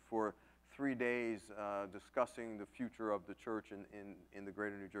meet for 3 days discussing the future of the church in the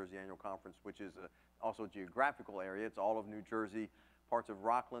Greater New Jersey Annual Conference, which is also a geographical area. It's all of New Jersey, parts of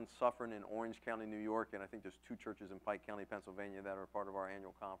Rockland, Suffern, and Orange County, New York, and I think there's 2 churches in Pike County, Pennsylvania that are part of our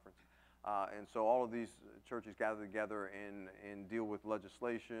annual conference. And so all of these churches gather together and deal with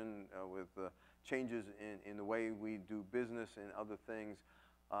legislation, with changes in the way we do business and other things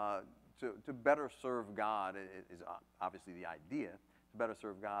to better serve God is obviously the idea, to better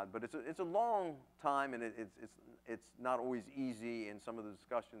serve God. But it's a long time, and it's not always easy, and some of the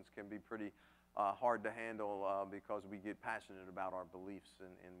discussions can be pretty hard to handle because we get passionate about our beliefs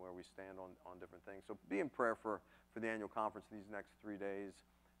and where we stand on different things. So be in prayer for the annual conference these next 3 days.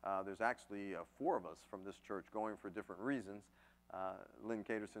 There's actually 4 of us from this church going for different reasons. Lynn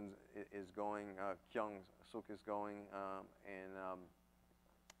Caterson is going, Kyung Suk is going, and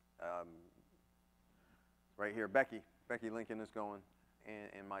right here, Becky Lincoln is going,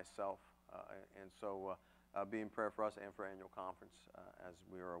 and myself. And so be in prayer for us and for annual conference as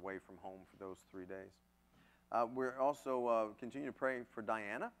we are away from home for those 3 days. We're also continue to pray for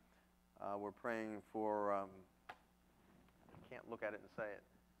Diana. We're praying for, I can't look at it and say it.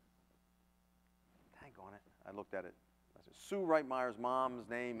 Tag on it. I looked at it. I said, Sue Reitmeyer's mom's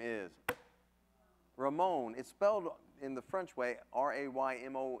name is Ramon. It's spelled in the French way,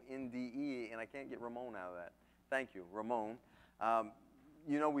 R-A-Y-M-O-N-D-E, and I can't get Ramon out of that. Thank you, Ramon.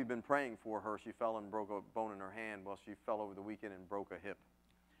 You know, we've been praying for her. She fell and broke a bone in her hand. Well, she fell over the weekend and broke a hip.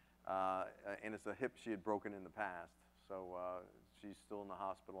 And it's a hip she had broken in the past. So she's still in the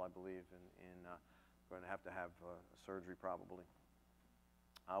hospital, I believe, and going to have surgery probably.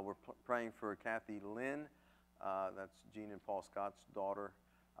 We're praying for Kathy Lynn. That's Jean and Paul Scott's daughter.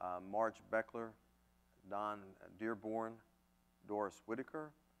 Marge Beckler, Don Dearborn, Doris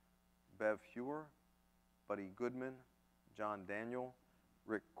Whitaker, Bev Hewer, Buddy Goodman, John Daniel,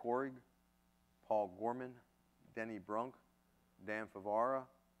 Rick Korig, Paul Gorman, Denny Brunk, Dan Favara,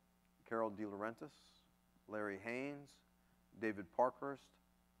 Carol DeLaurentis, Larry Haynes, David Parkhurst,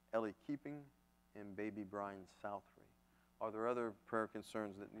 Ellie Keeping, and baby Brian Southry. Are there other prayer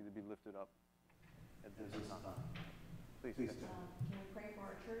concerns that need to be lifted up at this time? Please. Can we pray for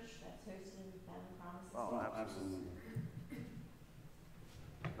our church that's hosting Family Promises? Oh, absolutely.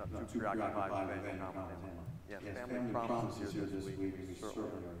 Not too preoccupied with Family Promises. Yes, Family Promises here this week. We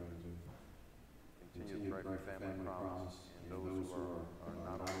certainly are going to continue to pray for Family Promises and those who are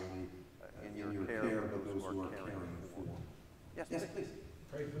not only in your care, but those who are caring for. Yes, please.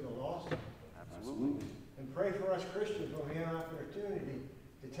 Pray for the lost. Absolutely. And pray for us Christians when we have an opportunity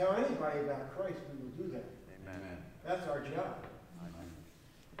to tell anybody about Christ, we will do that. Amen. That's our job.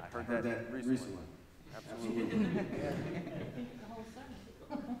 I heard that recently. Absolutely.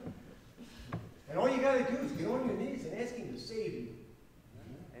 And all you got to do is get on your knees and ask Him to save you.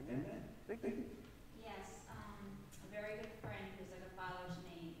 Amen. Yes, a very good friend who's like a father to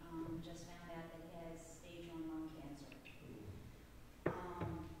me just found out that he has stage 1 lung cancer.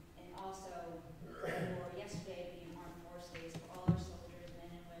 And also, for yesterday being Armed Force Days, for all our soldiers,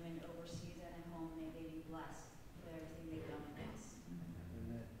 men and women overseas and at home, may they be blessed for everything they've done in us.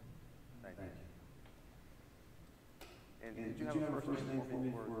 Thank you. And did you have a first name for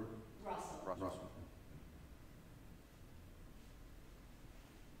me? Russell.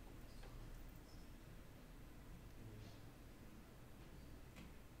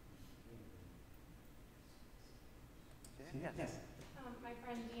 Yes. My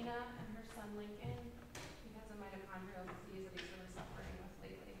friend Dina and her son Lincoln, he has a mitochondrial disease that he's really suffering with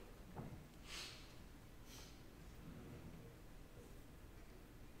lately.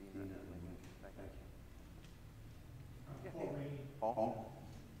 Paul.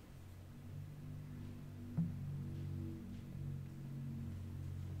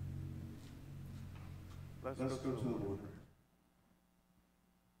 Let's go to the Lord.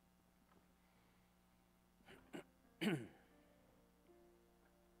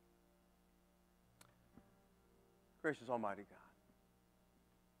 Gracious Almighty God,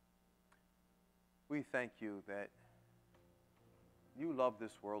 we thank you that you love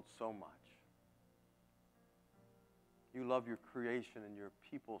this world so much. You love your creation and your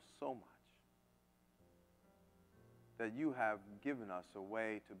people so much that you have given us a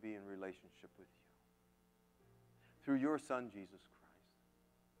way to be in relationship with you through your Son, Jesus Christ.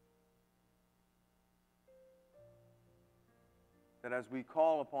 That as we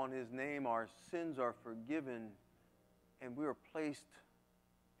call upon his name, our sins are forgiven and we are placed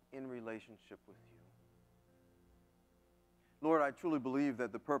in relationship with you. Lord, I truly believe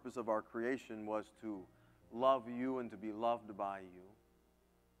that the purpose of our creation was to love you and to be loved by you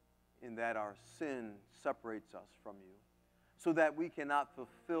in that our sin separates us from you, so that we cannot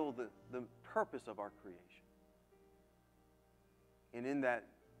fulfill the purpose of our creation. And in that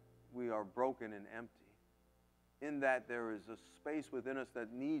we are broken and empty. In that there is a space within us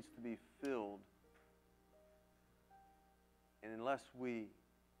that needs to be filled. And unless we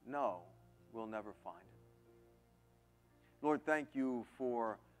know, we'll never find it. Lord, thank you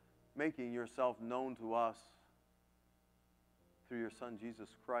for making yourself known to us through your Son,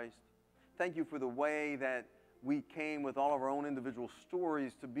 Jesus Christ. Thank you for the way that we came with all of our own individual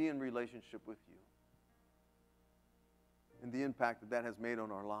stories to be in relationship with you, and the impact that that has made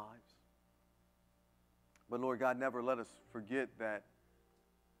on our lives. But Lord God, never let us forget that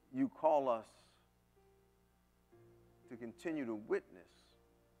you call us to continue to witness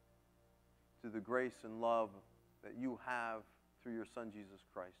to the grace and love that you have through your Son, Jesus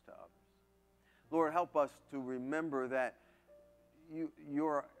Christ, to others. Lord, help us to remember that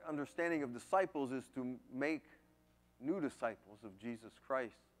your understanding of disciples is to make new disciples of Jesus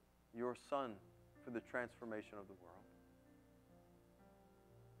Christ, your Son, for the transformation of the world.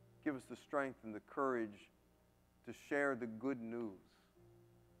 Give us the strength and the courage to share the good news,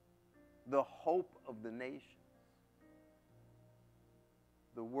 the hope of the nations,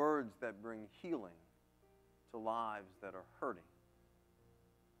 the words that bring healing to lives that are hurting.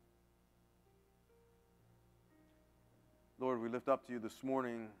 Lord, we lift up to you this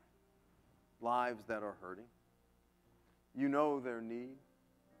morning lives that are hurting. You know their need.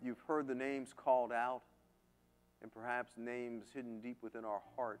 You've heard the names called out, and perhaps names hidden deep within our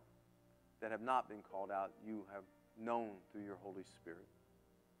heart that have not been called out, you have known through your Holy Spirit.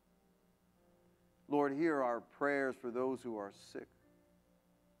 Lord, hear our prayers for those who are sick.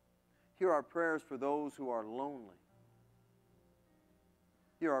 Hear our prayers for those who are lonely.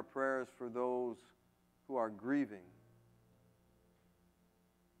 Hear our prayers for those who are grieving.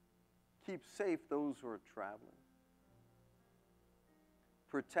 Keep safe those who are traveling.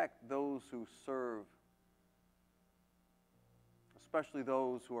 Protect those who serve, especially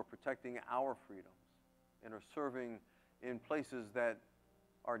those who are protecting our freedoms and are serving in places that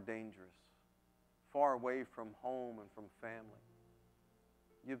are dangerous, far away from home and from family.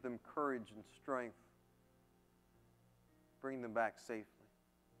 Give them courage and strength. Bring them back safely.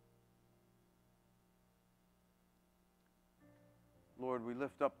 Lord, we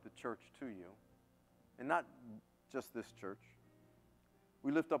lift up the church to you, and not just this church.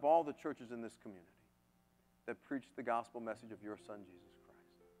 We lift up all the churches in this community that preach the gospel message of your Son, Jesus Christ.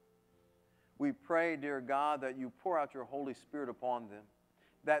 We pray, dear God, that you pour out your Holy Spirit upon them,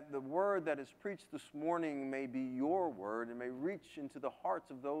 that the word that is preached this morning may be your word and may reach into the hearts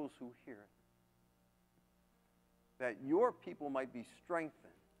of those who hear it, that your people might be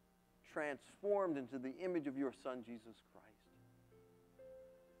strengthened, transformed into the image of your Son, Jesus Christ,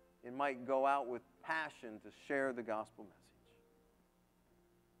 and might go out with passion to share the gospel message.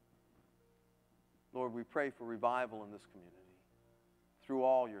 Lord, we pray for revival in this community through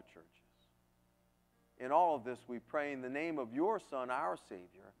all your churches. In all of this, we pray in the name of your Son, our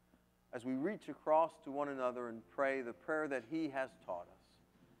Savior, as we reach across to one another and pray the prayer that he has taught us,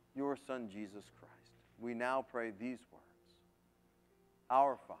 your Son, Jesus Christ. We now pray these words.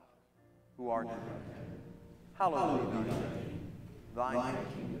 Our Father, who art in heaven, hallowed be thy name. Thy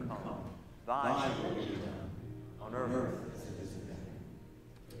kingdom come, thy will be done, on earth as it is in heaven.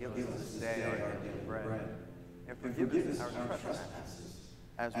 Give us this day our daily bread, and forgive us our trespasses,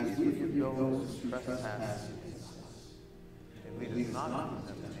 as we forgive those who trespass against us. And lead us not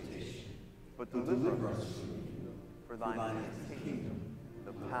into temptation, but deliver us from evil. For thine is the kingdom,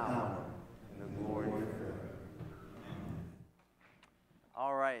 the power, and the glory forever.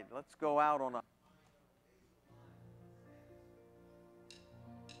 All right, let's go out on a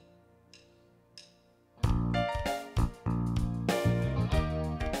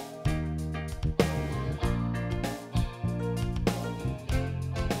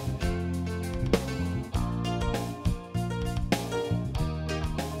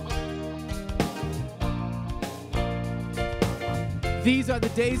These are the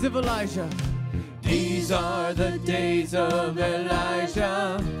days of Elijah. These are the days of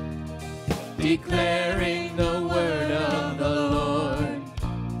Elijah, declaring the word of the Lord.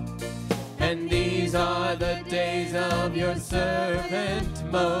 And these are the days of your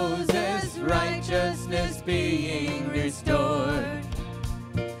servant Moses, righteousness being restored.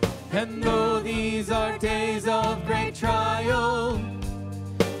 And though these are days of great trial,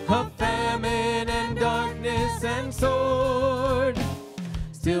 of famine and darkness and sword,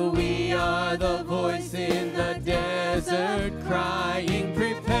 still we are the voice in the desert crying,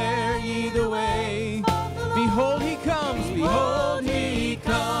 prepare ye the way. Behold he comes, behold he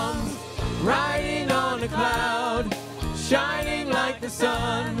comes.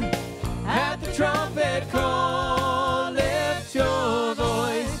 Son. At the trumpet call, lift your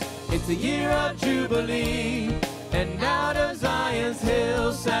voice. It's a year of Jubilee, and out of Zion's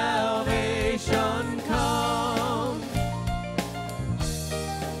hill salvation comes.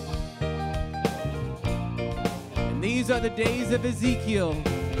 And these are the days of Ezekiel.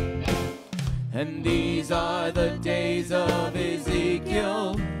 And these are the days of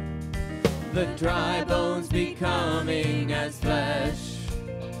Ezekiel, the dry bones becoming as flesh.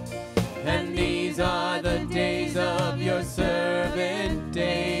 And these are the days of your servant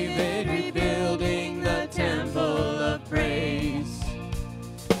David, rebuilding the temple of praise.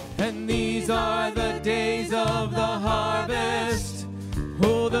 And these are the days of the harvest.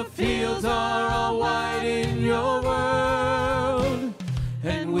 Oh, the fields are all white in your world.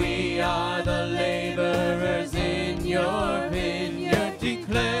 And we are the laborers in your vineyard,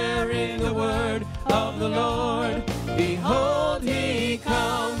 declaring the word of the Lord. Behold, he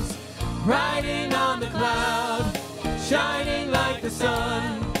comes, riding on the cloud, shining like the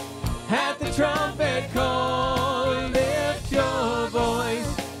sun. At the trumpet call, lift your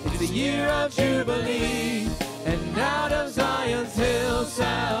voice. It's a year of Jubilee, and out of Zion's hill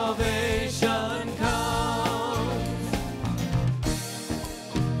salvation comes.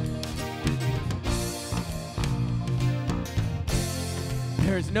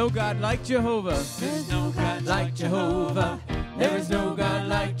 There is no God like Jehovah. There is no God like Jehovah. There is no God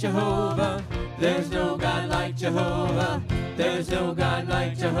like Jehovah. There is no God like Jehovah. There is no God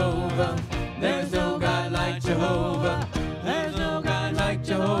like Jehovah. There is no God like Jehovah. There is no God like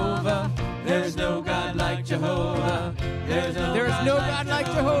Jehovah. There is no God like Jehovah. There is no God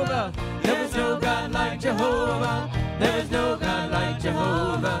like Jehovah. There is no God like Jehovah. There is no God like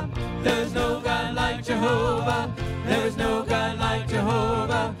Jehovah. There is no God like Jehovah. There is no God like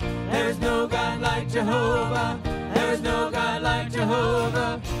Jehovah. There is no God like Jehovah. There is no God like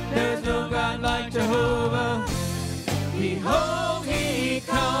Jehovah. There is no God like Jehovah. Behold, he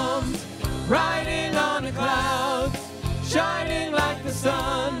comes, riding on the clouds, shining like the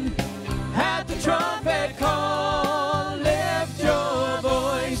sun. At the trumpet call, lift your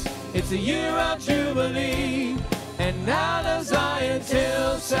voice. It's a year of Jubilee, and out of Zion's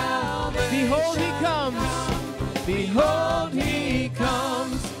hill salvation. Behold, he comes. Behold, he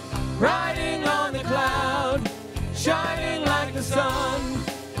comes, riding on the cloud, shining like the sun.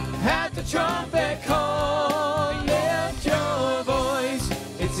 At the trumpet call, lift your voice.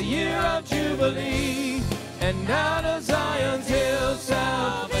 It's a year of Jubilee, and out of Zion's hill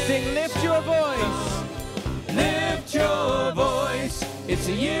salvation. Sing, lift your voice. Lift your voice. It's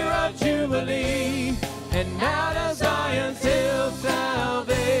a year of Jubilee, and out of Zion's hill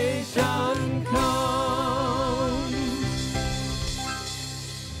salvation comes.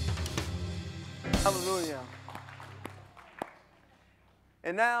 Hallelujah.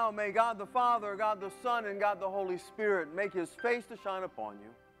 And now may God the Father, God the Son, and God the Holy Spirit make his face to shine upon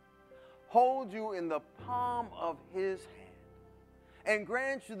you, hold you in the palm of his hand, and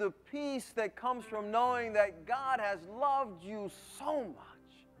grant you the peace that comes from knowing that God has loved you so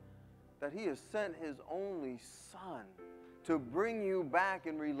much that he has sent his only Son to bring you back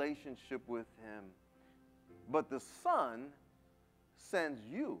in relationship with him. But the Son sends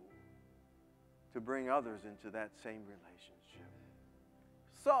you to bring others into that same relationship.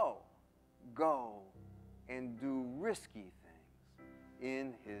 So, go and do risky things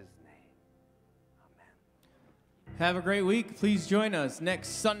in his name. Amen. Have a great week. Please join us next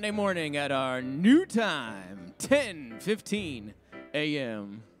Sunday morning at our new time, 10:15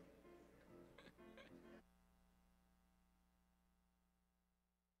 a.m.